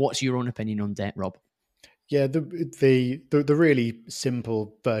 What's your own opinion on debt, Rob? Yeah, the really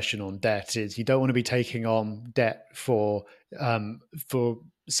simple version on debt is you don't want to be taking on debt for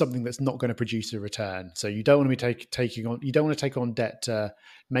something that's not going to produce a return. So you don't want to be taking on, you don't want to take on debt to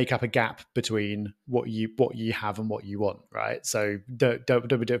make up a gap between what you have and what you want, right? So don't do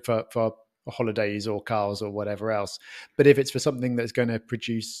it for holidays or cars or whatever else. But if it's for something that's going to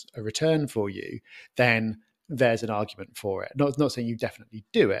produce a return for you, then there's an argument for it. Not saying you definitely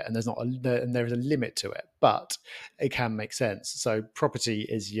do it, and there is a limit to it, but it can make sense. So property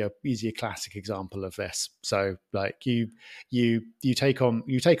is your classic example of this. So like you take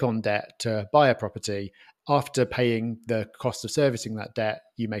on debt to buy a property. After paying the cost of servicing that debt,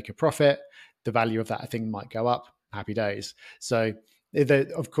 you make a profit. The value of that thing might go up. Happy days. So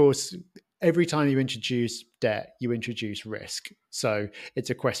of course, every time you introduce debt, you introduce risk. So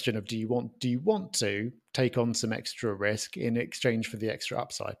it's a question of do you want to take on some extra risk in exchange for the extra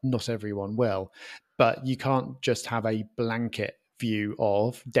upside? Not everyone will, but you can't just have a blanket view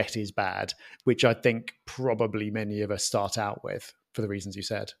of debt is bad, which I think probably many of us start out with for the reasons you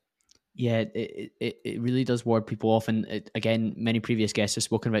said. Yeah, it really does ward people off. And again, many previous guests have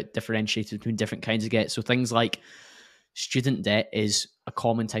spoken about differentiating between different kinds of debt. So things like student debt is a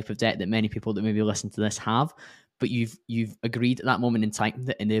common type of debt that many people that maybe listen to this have, but you've agreed at that moment in time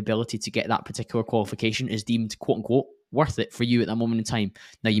that in the ability to get that particular qualification is deemed quote unquote worth it for you at that moment in time.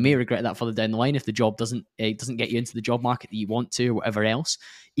 Now you may regret that further down the line if the job doesn't get you into the job market that you want to or whatever else.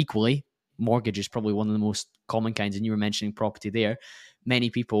 Equally, mortgage is probably one of the most common kinds, and you were mentioning property there. Many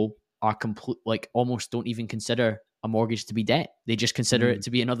people are almost don't even consider a mortgage to be debt. They just consider it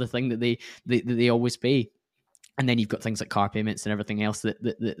to be another thing that they always pay. And then you've got things like car payments and everything else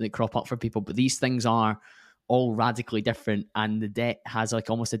that crop up for people. But these things are all radically different, and the debt has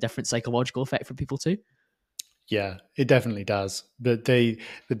like almost a different psychological effect for people too. Yeah, it definitely does. But the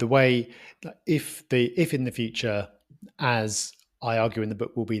way, if in the future, as I argue in the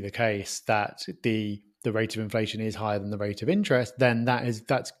book will be the case, that the rate of inflation is higher than the rate of interest, then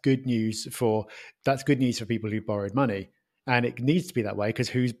that's good news for people who borrowed money. And it needs to be that way because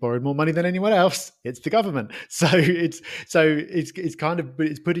who's borrowed more money than anyone else? It's the government. So it's kind of, but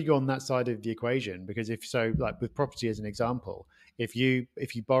it's putting you on that side of the equation, because like with property as an example, if you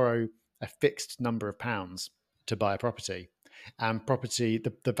borrow a fixed number of pounds to buy a property, and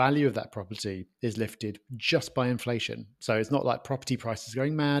the value of that property is lifted just by inflation. So it's not like property prices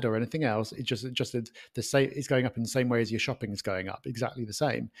going mad or anything else. It's just the same. It's going up in the same way as your shopping is going up, exactly the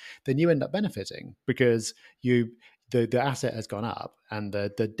same. Then you end up benefiting because the asset has gone up and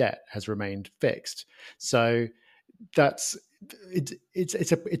the debt has remained fixed. So it's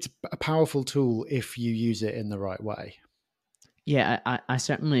a powerful tool if you use it in the right way. Yeah, I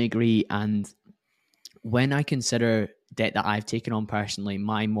certainly agree. And when I consider debt that I've taken on personally,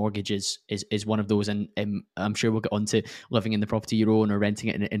 my mortgage is one of those, and I'm sure we'll get on to living in the property you own or renting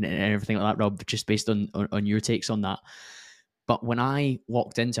it and everything like that, Rob, just based on your takes on that. But when I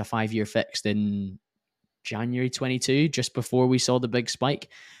walked into a 5-year fixed in January 22, just before we saw the big spike,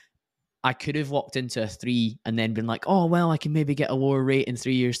 I could have walked into a 3 and then been like, oh, well, I can maybe get a lower rate in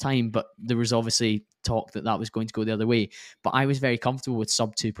 3 years' time. But there was obviously talk that was going to go the other way. But I was very comfortable with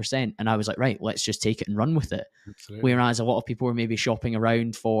sub 2%. And I was like, right, let's just take it and run with it. Absolutely. Whereas a lot of people were maybe shopping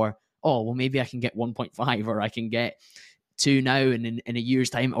around for, oh, well, maybe I can get 1.5 or I can get 2 now. And in a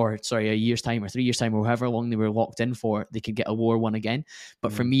year's time, or 3 years' time, or however long they were locked in for, they could get a lower one again.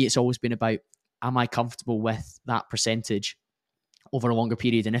 But for me, it's always been about, am I comfortable with that percentage over a longer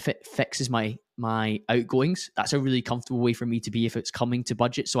period? And if it fixes my outgoings, that's a really comfortable way for me to be if it's coming to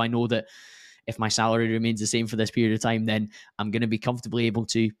budget. So I know that if my salary remains the same for this period of time, then I'm going to be comfortably able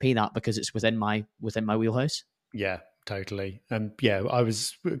to pay that because it's within my wheelhouse. Yeah, totally. And I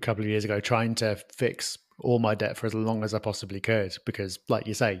was a couple of years ago trying to fix all my debt for as long as I possibly could, because like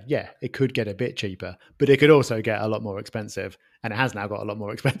you say, it could get a bit cheaper, but it could also get a lot more expensive, and it has now got a lot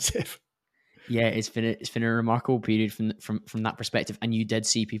more expensive. Yeah, it's been a remarkable period from that perspective. And you did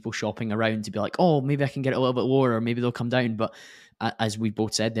see people shopping around to be like, oh, maybe I can get it a little bit lower, or maybe they'll come down. But as we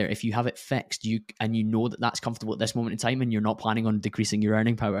both said there, if you have it fixed, you know that that's comfortable at this moment in time, and you're not planning on decreasing your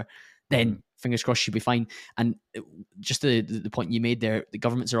earning power, then fingers crossed, you'll be fine. And just the point you made there, the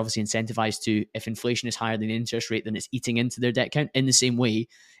governments are obviously incentivized to, if inflation is higher than the interest rate, then it's eating into their debt count. In the same way,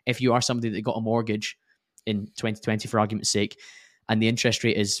 if you are somebody that got a mortgage in 2020, for argument's sake, and the interest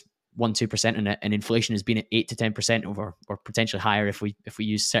rate is 1-2% in it, and inflation has been at 8 to 10% over, or potentially higher if we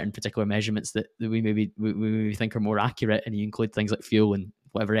use certain particular measurements that we maybe think are more accurate, and you include things like fuel and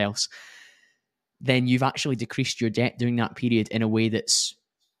whatever else, then you've actually decreased your debt during that period in a way that's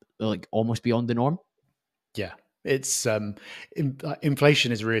like almost beyond the norm. Yeah, it's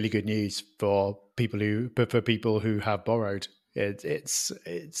inflation is really good news for people who have borrowed. It's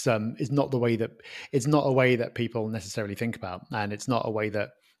not a way that people necessarily think about, and it's not a way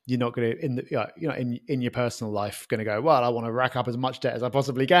that you're not going to in your personal life going to go, well, I want to rack up as much debt as I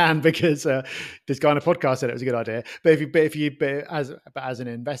possibly can because this guy on a podcast said it was a good idea. But as an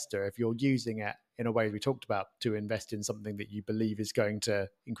investor, if you're using it in a way we talked about to invest in something that you believe is going to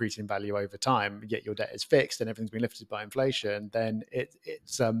increase in value over time, yet your debt is fixed and everything's been lifted by inflation, then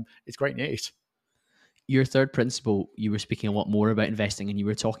it's great news. Your third principle, you were speaking a lot more about investing, and you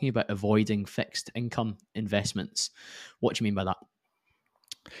were talking about avoiding fixed income investments. What do you mean by that?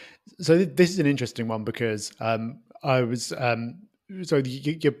 So this is an interesting one because I was so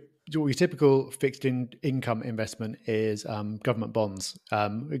your typical fixed income investment is government bonds.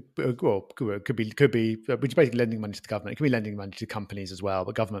 Well, could be which is basically lending money to the government. It could be lending money to companies as well,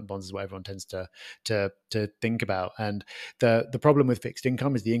 but government bonds is what everyone tends to think about. And the problem with fixed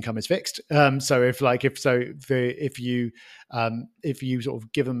income is the income is fixed. So if you sort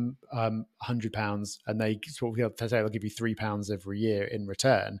of give them £100 and they sort of say they'll give you £3 every year in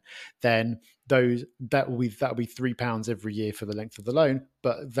return, then that will be £3 every year for the length of the loan,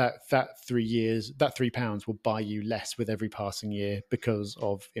 but that £3 will buy you less with every passing year because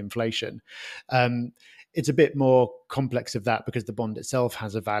of inflation. It's a bit more complex of that because the bond itself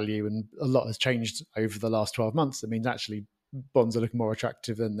has a value, and a lot has changed over the last 12 months. It means actually bonds are looking more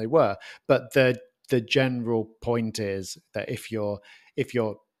attractive than they were. But the general point is that if you're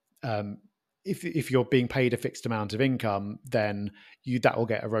being paid a fixed amount of income, then that will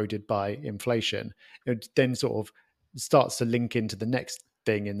get eroded by inflation. It then sort of starts to link into the next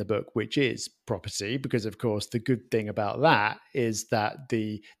thing in the book, which is property, because of course the good thing about that is that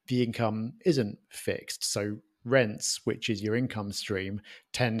the income isn't fixed. So rents, which is your income stream,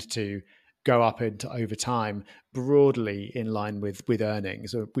 tend to go up over time, broadly in line with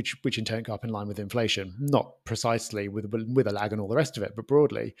earnings, which in turn go up in line with inflation. Not precisely with a lag and all the rest of it, but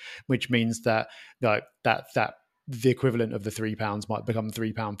broadly, which means that that the equivalent of the £3 might become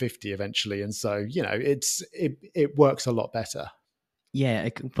 £3.50 eventually, and so it works a lot better. Yeah, I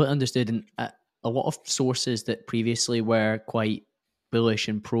completely understood. And a lot of sources that previously were quite bullish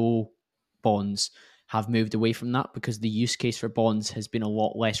and pro bonds have moved away from that because the use case for bonds has been a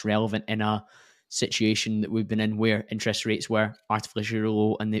lot less relevant in a situation that we've been in where interest rates were artificially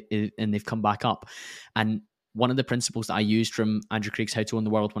low and they've come back up. And one of the principles that I used from Andrew Craig's How to Own the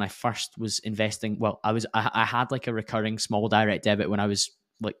World when I first was investing, well, I had like a recurring small direct debit when I was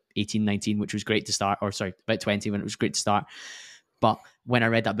like 18, 19, which was great to start, or sorry, about 20 when it was great to start. But when I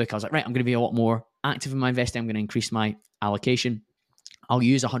read that book, I was like, right, I'm going to be a lot more active in my investing. I'm going to increase my allocation. I'll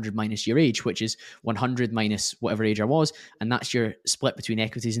use 100 minus your age, which is 100 minus whatever age I was. And that's your split between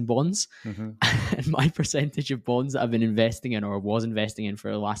equities and bonds. Mm-hmm. And my percentage of bonds that I've been investing in or was investing in for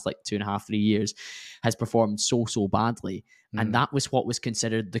the last like 2.5, 3 years has performed so badly. Mm. And that was what was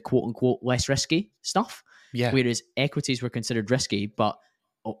considered the quote unquote less risky stuff. Yeah. Whereas equities were considered risky, but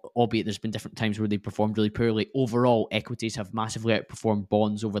albeit there's been different times where they performed really poorly. Overall, equities have massively outperformed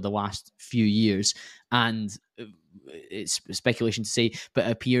bonds over the last few years. And it's speculation to say, but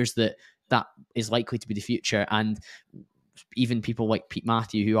it appears that is likely to be the future. And even people like Pete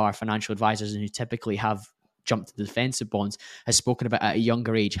Matthew, who are financial advisors and who typically have jumped to the defense of bonds, has spoken about at a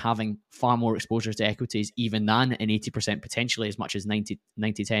younger age having far more exposure to equities, even than an 80%, potentially as much as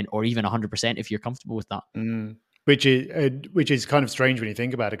 90-10, or even 100% if you're comfortable with that. Mm. Which is kind of strange when you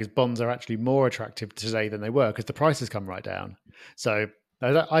think about it, because bonds are actually more attractive today than they were because the prices come right down. So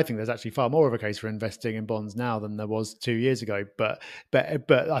I think there's actually far more of a case for investing in bonds now than there was 2 years ago. But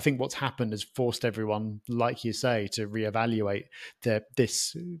I think what's happened has forced everyone, like you say, to reevaluate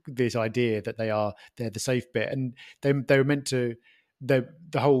this idea that they're the safe bit, and they were meant to. The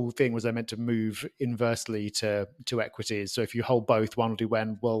whole thing was they're meant to move inversely to equities. So if you hold both, one will do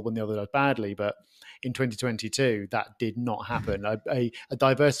well when the other does badly. But in 2022, that did not happen. A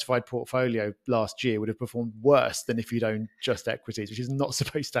diversified portfolio last year would have performed worse than if you'd owned just equities, which is not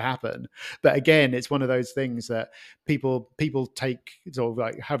supposed to happen. But again, it's one of those things that people take sort of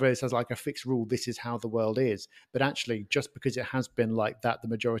like have this as like a fixed rule. This is how the world is. But actually, just because it has been like that the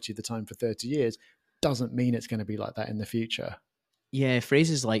majority of the time for 30 years, doesn't mean it's going to be like that in the future. Yeah,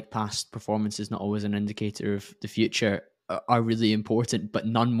 phrases like past performance is not always an indicator of the future are really important, but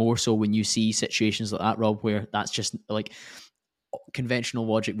none more so when you see situations like that, Rob, where that's just like conventional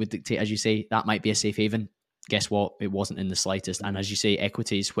logic would dictate, as you say, that might be a safe haven. Guess what? It wasn't in the slightest. And as you say,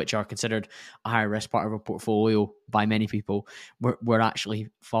 equities, which are considered a higher risk part of a portfolio by many people, were actually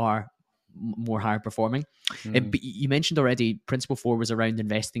far more higher performing. But you mentioned already, Principle 4 was around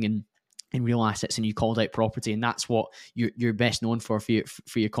investing in real assets, and you called out property, and that's what you're best known for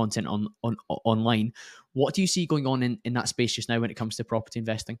your content on online. What do you see going on in that space just now when it comes to property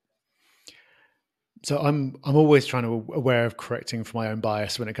investing? So I'm always trying to aware of correcting for my own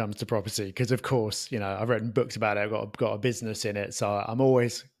bias when it comes to property, because of course, I've written books about it. I've got a business in it, so I'm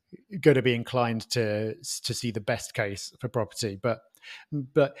always going to be inclined to see the best case for property. But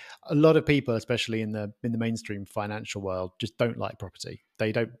a lot of people, especially in the mainstream financial world, just don't like property.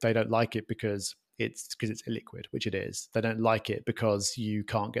 They don't like it because it's illiquid, which it is. They don't like it because you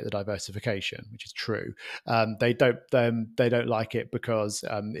can't get the diversification, which is true. They don't like it because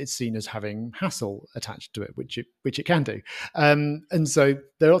it's seen as having hassle attached to it, which it can do. And so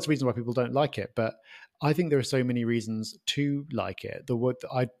there are lots of reasons why people don't like it, but I think there are so many reasons to like it. The word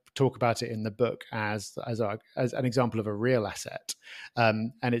I talk about it in the book as an example of a real asset,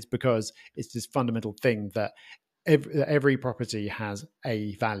 and it's because it's this fundamental thing that every property has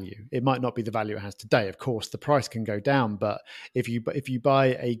a value. It might not be the value it has today. Of course, the price can go down, but if you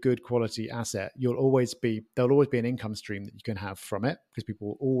buy a good quality asset, there'll always be an income stream that you can have from it, because people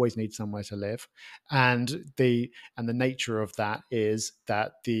will always need somewhere to live, and the nature of that is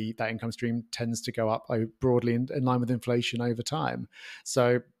that that income stream tends to go up broadly in line with inflation over time.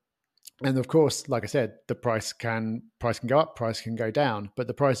 So, and of course, like I said, the price can go up, price can go down, but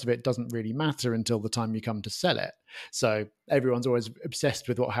the price of it doesn't really matter until the time you come to sell it. So everyone's always obsessed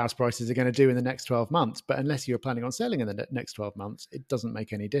with what house prices are going to do in the next 12 months. But unless you're planning on selling in the next 12 months, it doesn't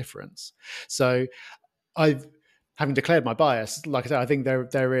make any difference. So having declared my bias, like I said, I think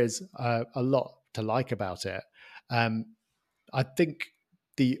there is a lot to like about it. I think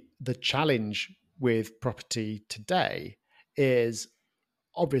the challenge with property today is,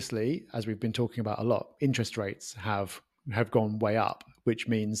 obviously, as we've been talking about a lot, interest rates have gone way up, which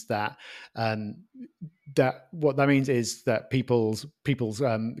means that what that means is that people's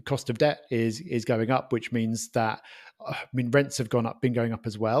cost of debt is going up, which means that rents have been going up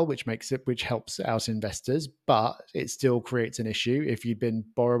as well, which helps out investors, but it still creates an issue. If you've been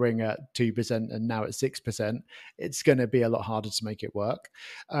borrowing at 2% and now at 6%, it's going to be a lot harder to make it work.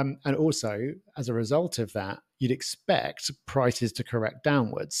 And also, as a result of that, you'd expect prices to correct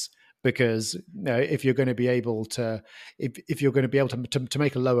downwards, because if you're going to be able to to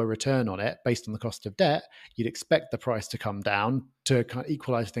make a lower return on it based on the cost of debt, you'd expect the price to come down to kind of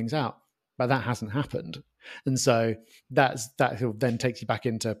equalize things out. But that hasn't happened. And so that then takes you back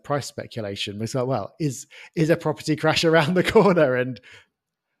into price speculation. It's like, well, is a property crash around the corner? And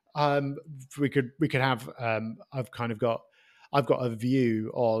we could have I've got a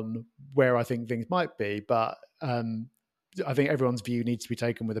view on where I think things might be, but I think everyone's view needs to be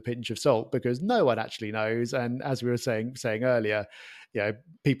taken with a pinch of salt, because no one actually knows. And as we were saying earlier,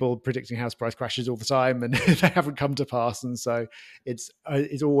 people predicting house price crashes all the time, and they haven't come to pass. And so it's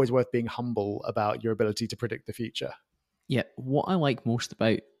always worth being humble about your ability to predict the future. Yeah, what I like most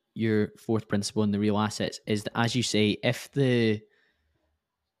about your fourth principle in the real assets is that, as you say, if the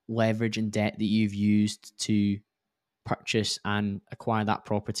leverage and debt that you've used to purchase and acquire that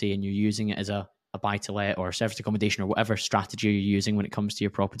property, and you're using it as a buy to let or service accommodation or whatever strategy you're using when it comes to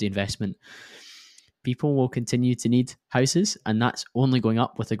your property investment, people will continue to need houses, and that's only going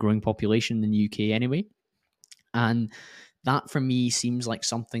up with a growing population in the UK anyway. And that, for me, seems like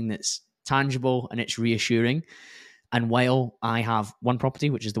something that's tangible and it's reassuring. And while I have one property,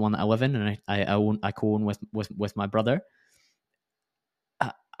 which is the one that I live in, and I co-own with my brother,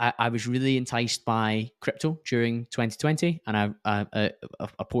 I was really enticed by crypto during 2020, and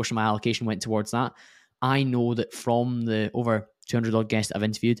a portion of my allocation went towards that. I know that from the over 200 odd guests I've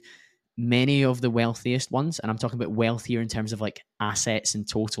interviewed, many of the wealthiest ones, and I'm talking about wealthier in terms of like assets in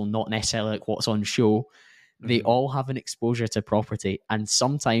total, not necessarily like what's on show, they all have an exposure to property, and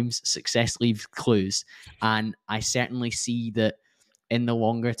sometimes success leaves clues. And I certainly see that in the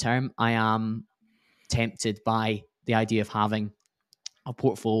longer term, I am tempted by the idea of having a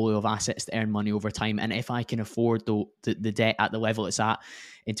portfolio of assets to earn money over time. And if I can afford the debt at the level it's at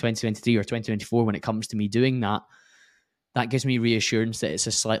in 2023 or 2024, when it comes to me doing that, that gives me reassurance that it's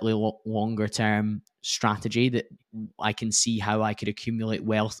a slightly longer term strategy, that I can see how I could accumulate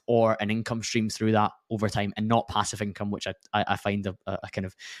wealth or an income stream through that over time, and not passive income, which I find a kind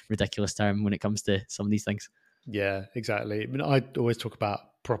of ridiculous term when it comes to some of these things. Yeah, exactly. I mean, I always talk about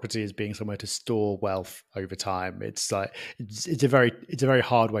property as being somewhere to store wealth over time. It's like it's a very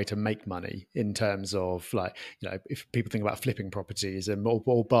hard way to make money, in terms of, like, if people think about flipping properties and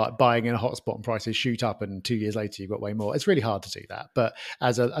or buying in a hotspot and prices shoot up, and 2 years later you've got way more. It's really hard to do that. But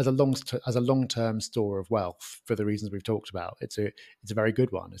as a long-term store of wealth, for the reasons we've talked about, it's a very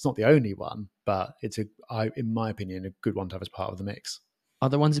good one. It's not the only one, but it's in my opinion, a good one to have as part of the mix.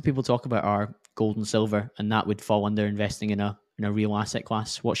 Other ones that people talk about are gold and silver, and that would fall under investing in a real asset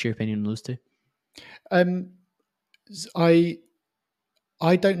class. What's your opinion on those two? I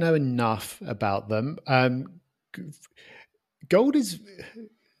I don't know enough about them. Gold is,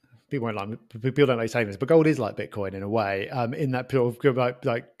 people won't like, people don't like saying this, but gold is like Bitcoin in a way. In that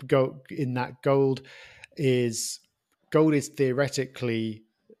gold, in that is gold is theoretically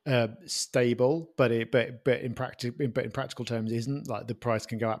stable, but in practical terms isn't. Like the price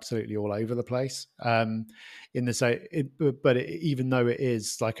can go absolutely all over the place. In the say, even though it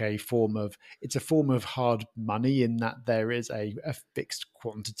is like it's a form of hard money in that there is a fixed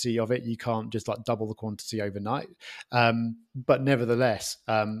quantity of it. You can't just like double the quantity overnight. But nevertheless,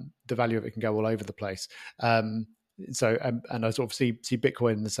 the value of it can go all over the place. So and I sort of see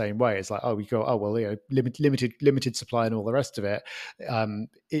Bitcoin in the same way. It's like, oh, we go, oh well, limited supply and all the rest of it.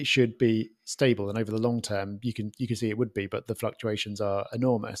 It should be stable, and over the long term, you can see it would be, but the fluctuations are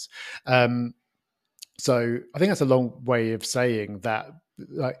enormous. So I think that's a long way of saying that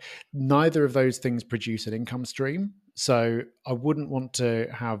like neither of those things produce an income stream. So I wouldn't want to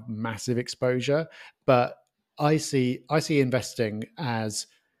have massive exposure, but I see investing as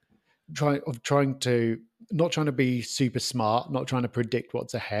trying to not trying to be super smart, not trying to predict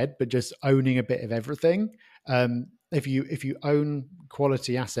what's ahead, but just owning a bit of everything. If you own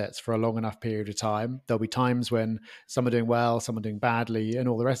quality assets for a long enough period of time, there'll be times when some are doing well, some are doing badly, and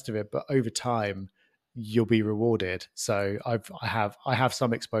all the rest of it. But over time, you'll be rewarded. So I have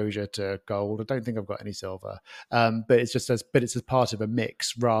some exposure to gold. I don't think I've got any silver, but it's as part of a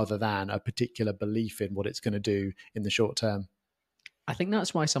mix rather than a particular belief in what it's going to do in the short term. I think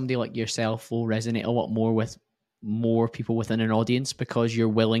that's why somebody like yourself will resonate a lot more with more people within an audience, because you're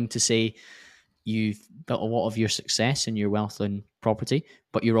willing to say you've built a lot of your success and your wealth in property,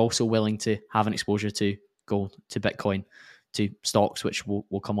 but you're also willing to have an exposure to gold, to Bitcoin, to stocks, which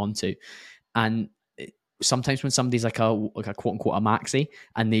we'll come on to. And sometimes when somebody's like a quote unquote a maxi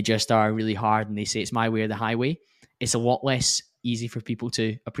and they just are really hard and they say it's my way or the highway, it's a lot less easy for people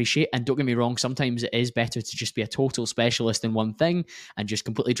to appreciate. And don't get me wrong, sometimes it is better to just be a total specialist in one thing and just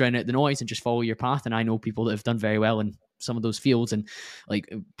completely drown out the noise and just follow your path. And I know people that have done very well in some of those fields, and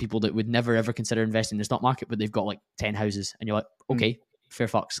like people that would never ever consider investing in the stock market, but they've got like 10 houses, and you're like, okay, fair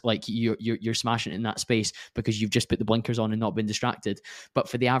fucks. Like you're smashing it in that space because you've just put the blinkers on and not been distracted. But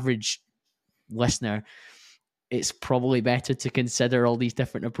for the average listener, it's probably better to consider all these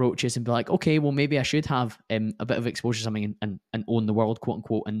different approaches and be like, okay, well, maybe I should have a bit of exposure to something and own the world, quote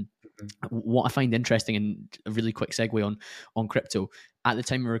unquote. And what I find interesting, and a really quick segue on crypto, at the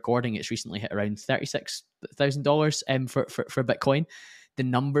time of recording, it's recently hit around $36,000 for Bitcoin. The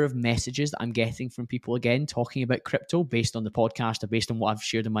number of messages that I'm getting from people again talking about crypto based on the podcast or based on what I've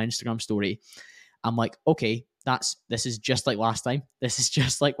shared in my Instagram story, I'm like, okay, this is just like last time. This is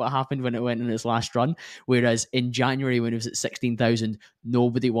just like what happened when it went in its last run. Whereas in January, when it was at 16,000,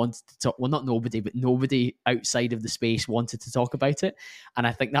 nobody wanted to talk. Well, not nobody, but nobody outside of the space wanted to talk about it. And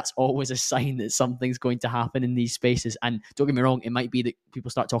I think that's always a sign that something's going to happen in these spaces. And don't get me wrong, it might be that people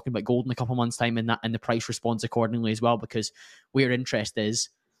start talking about gold in a couple of months' time, and the price responds accordingly as well, because where interest is,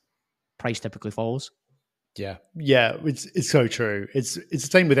 price typically follows. Yeah, it's so true. It's the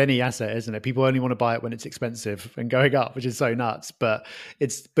same with any asset, isn't it? People only want to buy it when it's expensive and going up, which is so nuts. But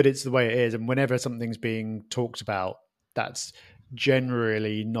it's the way it is. And whenever something's being talked about, that's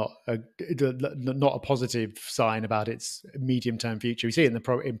generally not a positive sign about its medium term future. We see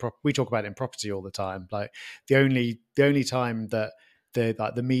it we talk about it in property all the time. Like the only time that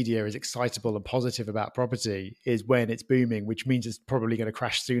the media is excitable and positive about property is when it's booming, which means it's probably going to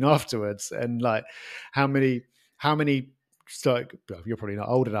crash soon afterwards. And like how many like, you're probably not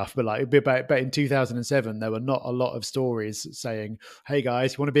old enough, but like but in 2007 there were not a lot of stories saying, hey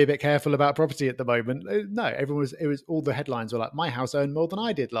guys, you want to be a bit careful about property at the moment. No, it was all the headlines were like, my house earned more than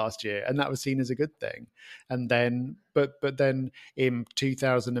I did last year, and that was seen as a good thing. And then but then in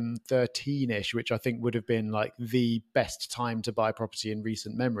 2013ish, which I think would have been like the best time to buy property in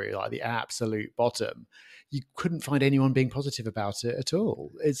recent memory, like the absolute bottom, you couldn't find anyone being positive about it at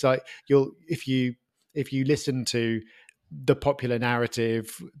all. It's like if you listen to the popular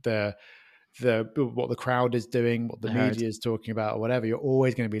narrative, the what the crowd is doing, what the media is talking about, or whatever, you're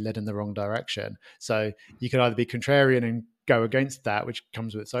always going to be led in the wrong direction. So you can either be contrarian and go against that, which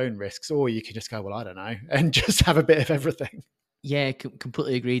comes with its own risks, or you can just go, well, I don't know, and just have a bit of everything. Yeah,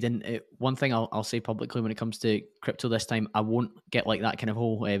 completely agreed. And one thing I'll say publicly when it comes to crypto this time, I won't get like that kind of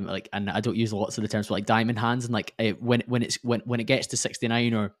whole like, and I don't use lots of the terms, but like diamond hands, and like when it gets to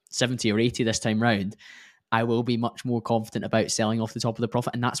 69 or 70 or 80 this time round, I will be much more confident about selling off the top of the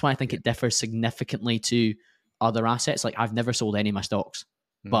profit. And that's why I think it differs significantly to other assets. Like I've never sold any of my stocks,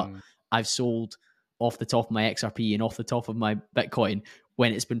 but I've sold off the top of my XRP and off the top of my Bitcoin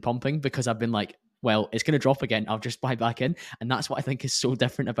when it's been pumping, because I've been like, well, it's going to drop again. I'll just buy back in. And that's what I think is so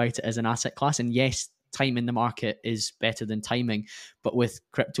different about it as an asset class. And yes, time in the market is better than timing, but with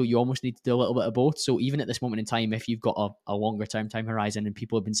crypto, you almost need to do a little bit of both. So even at this moment in time, if you've got a longer term time horizon, and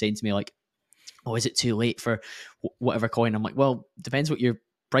people have been saying to me like, oh, is it too late for whatever coin? I'm like, well, depends what your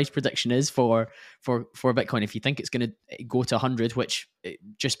price prediction is for Bitcoin. If you think it's going to go to 100, which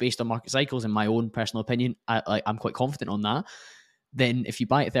just based on market cycles, in my own personal opinion, I'm quite confident on that. Then if you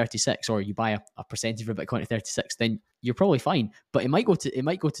buy at 36, or you buy a percentage of Bitcoin at 36, then you're probably fine. But it might go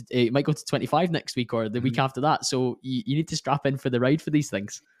to 25 next week or the week after that. So you need to strap in for the ride for these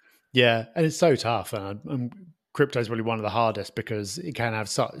things. Yeah, and it's so tough. And crypto is really one of the hardest because it can have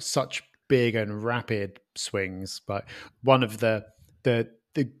such big and rapid swings. But one of the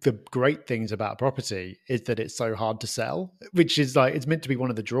great things about property is that it's so hard to sell, which is like, it's meant to be one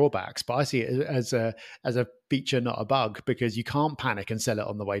of the drawbacks, but I see it as a feature, not a bug, because you can't panic and sell it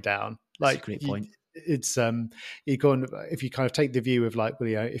on the way down. That's a great point. It's you can, if you kind of take the view of like, well,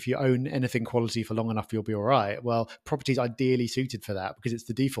 you know, if you own anything quality for long enough, you'll be all right. Well, property is ideally suited for that because it's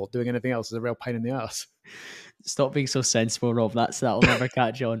the default. Doing anything else is a real pain in the ass. Stop being so sensible, Rob. That'll never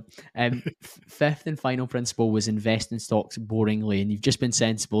catch on. Fifth and final principle was invest in stocks boringly, and you've just been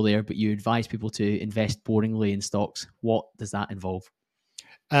sensible there, but you advise people to invest boringly in stocks. What does that involve?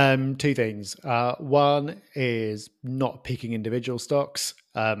 Two things. One is not picking individual stocks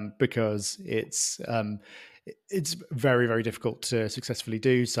because it's very, very difficult to successfully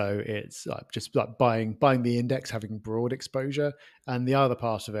do. So it's like just like buying the index, having broad exposure, and the other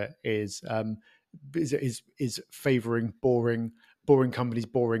part of it is favoring boring companies,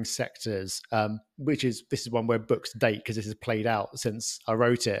 boring sectors, this is one where books date because this has played out since I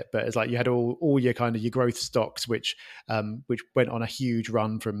wrote it. But it's like you had all your kind of your growth stocks, which went on a huge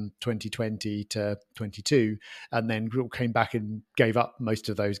run from 2020 to 22, and then came back and gave up most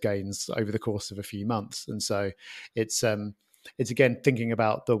of those gains over the course of a few months. And so it's again thinking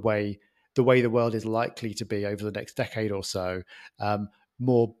about the way the world is likely to be over the next decade or so.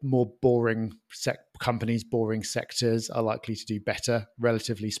 More boring companies, boring sectors are likely to do better,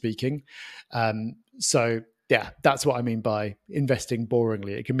 relatively speaking. So yeah, that's what I mean by investing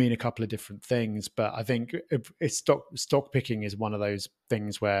boringly. It can mean a couple of different things, but I think stock picking is one of those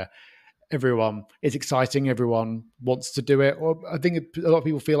things where everyone is exciting, everyone wants to do it, or I think a lot of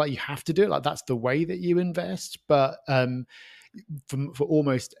people feel like you have to do it, like that's the way that you invest. But for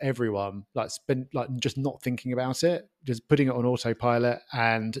almost everyone, like just not thinking about it, just putting it on autopilot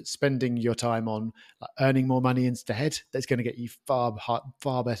and spending your time on like earning more money instead, that's going to get you far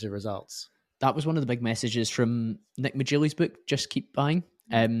better results. That was one of the big messages from Nick Magilli's book, Just Keep Buying.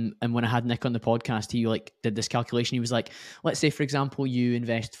 And when I had Nick on the podcast, he like did this calculation. He was like, let's say, for example, you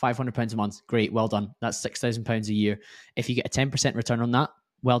invest £500 a month. Great, well done. That's £6,000 a year. If you get a 10% return on that,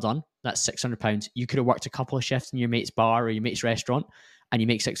 well done. That's £600. You could have worked a couple of shifts in your mate's bar or your mate's restaurant and you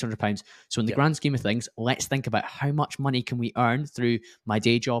make £600. So in the grand scheme of things, let's think about how much money can we earn through my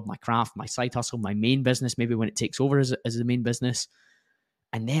day job, my craft, my side hustle, my main business, maybe when it takes over as the main business.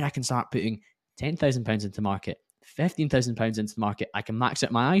 And then I can start putting £10,000 into the market, £15,000 into the market. I can max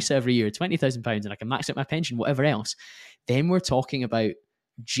out my ISA every year, £20,000, and I can max out my pension, whatever else. Then we're talking about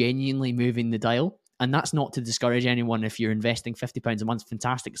genuinely moving the dial. And that's not to discourage anyone. If you're investing £50 a month,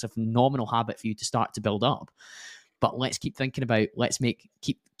 fantastic. It's a phenomenal habit for you to start to build up. But let's keep thinking about,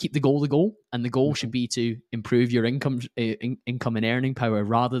 keep the goal the goal. And the goal should be to improve your income and earning power,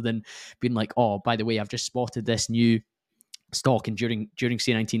 rather than being like, oh, by the way, I've just spotted this new stock. And during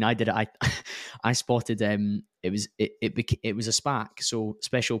C19, I did it. I spotted it was a SPAC, so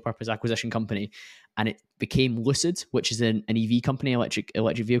special purpose acquisition company, and it became Lucid, which is an EV company, electric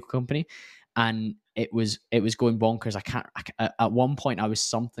vehicle company. And it was going bonkers. At one point I was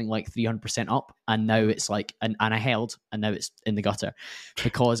something like 300% up, and now it's like, and I held, and now it's in the gutter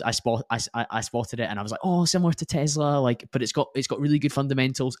because I spotted it, and I was like, oh, similar to Tesla, like, but it's got really good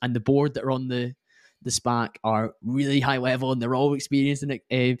fundamentals, and the board that are on the SPAC are really high level, and they're all experienced in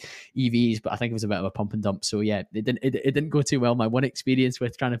EVs. But I think it was a bit of a pump and dump. So yeah, it didn't go too well. My one experience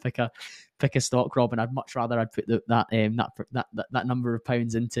with trying to pick a stock, Rob, and I'd much rather I'd put that number of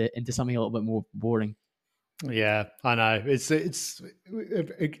pounds into something a little bit more boring. Yeah, I know. It's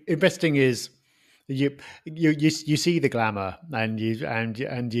investing is. You see the glamour, and you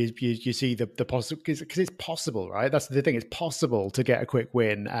see the possible, because it's possible, right? That's the thing. It's possible to get a quick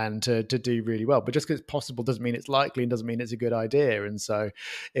win and to do really well, but just because it's possible doesn't mean it's likely, and doesn't mean it's a good idea. And so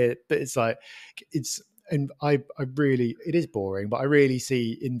it's like and it is boring, but I really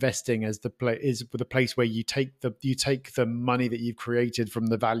see investing as the place where you take the money that you've created from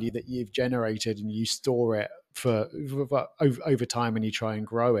the value that you've generated, and you store it over time when you try and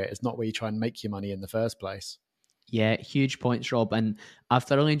grow it. It's not where you try and make your money in the first place. Yeah, huge points, Rob. And I've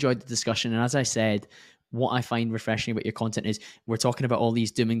thoroughly enjoyed the discussion. And as I said, what I find refreshing about your content is we're talking about all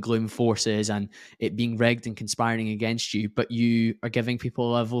these doom and gloom forces and it being rigged and conspiring against you, but you are giving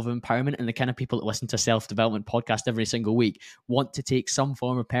people a level of empowerment. And the kind of people that listen to a self-development podcast every single week want to take some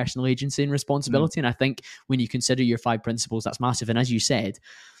form of personal agency and responsibility. And I think when you consider your 5 principles, that's massive. And as you said,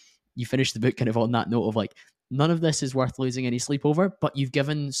 you finish the book kind of on that note of like, none of this is worth losing any sleep over, but you've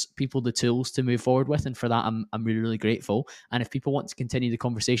given people the tools to move forward with. And for that, I'm really, really grateful. And if people want to continue the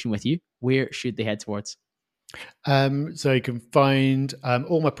conversation with you, where should they head towards? So you can find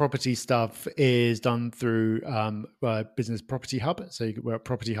all my property stuff is done through Business Property Hub. So we're at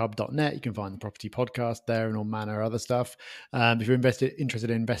propertyhub.net. You can find the property podcast there and all manner of other stuff. If you're interested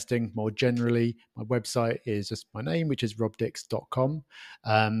in investing more generally, my website is just my name, which is robdix.com.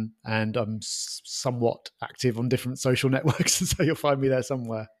 And I'm somewhat active on different social networks, so you'll find me there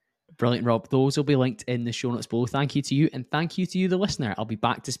somewhere. Brilliant, Rob. Those will be linked in the show notes below. Thank you to you, and thank you to you, the listener. I'll be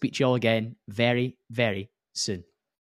back to speak to you all again very, very soon.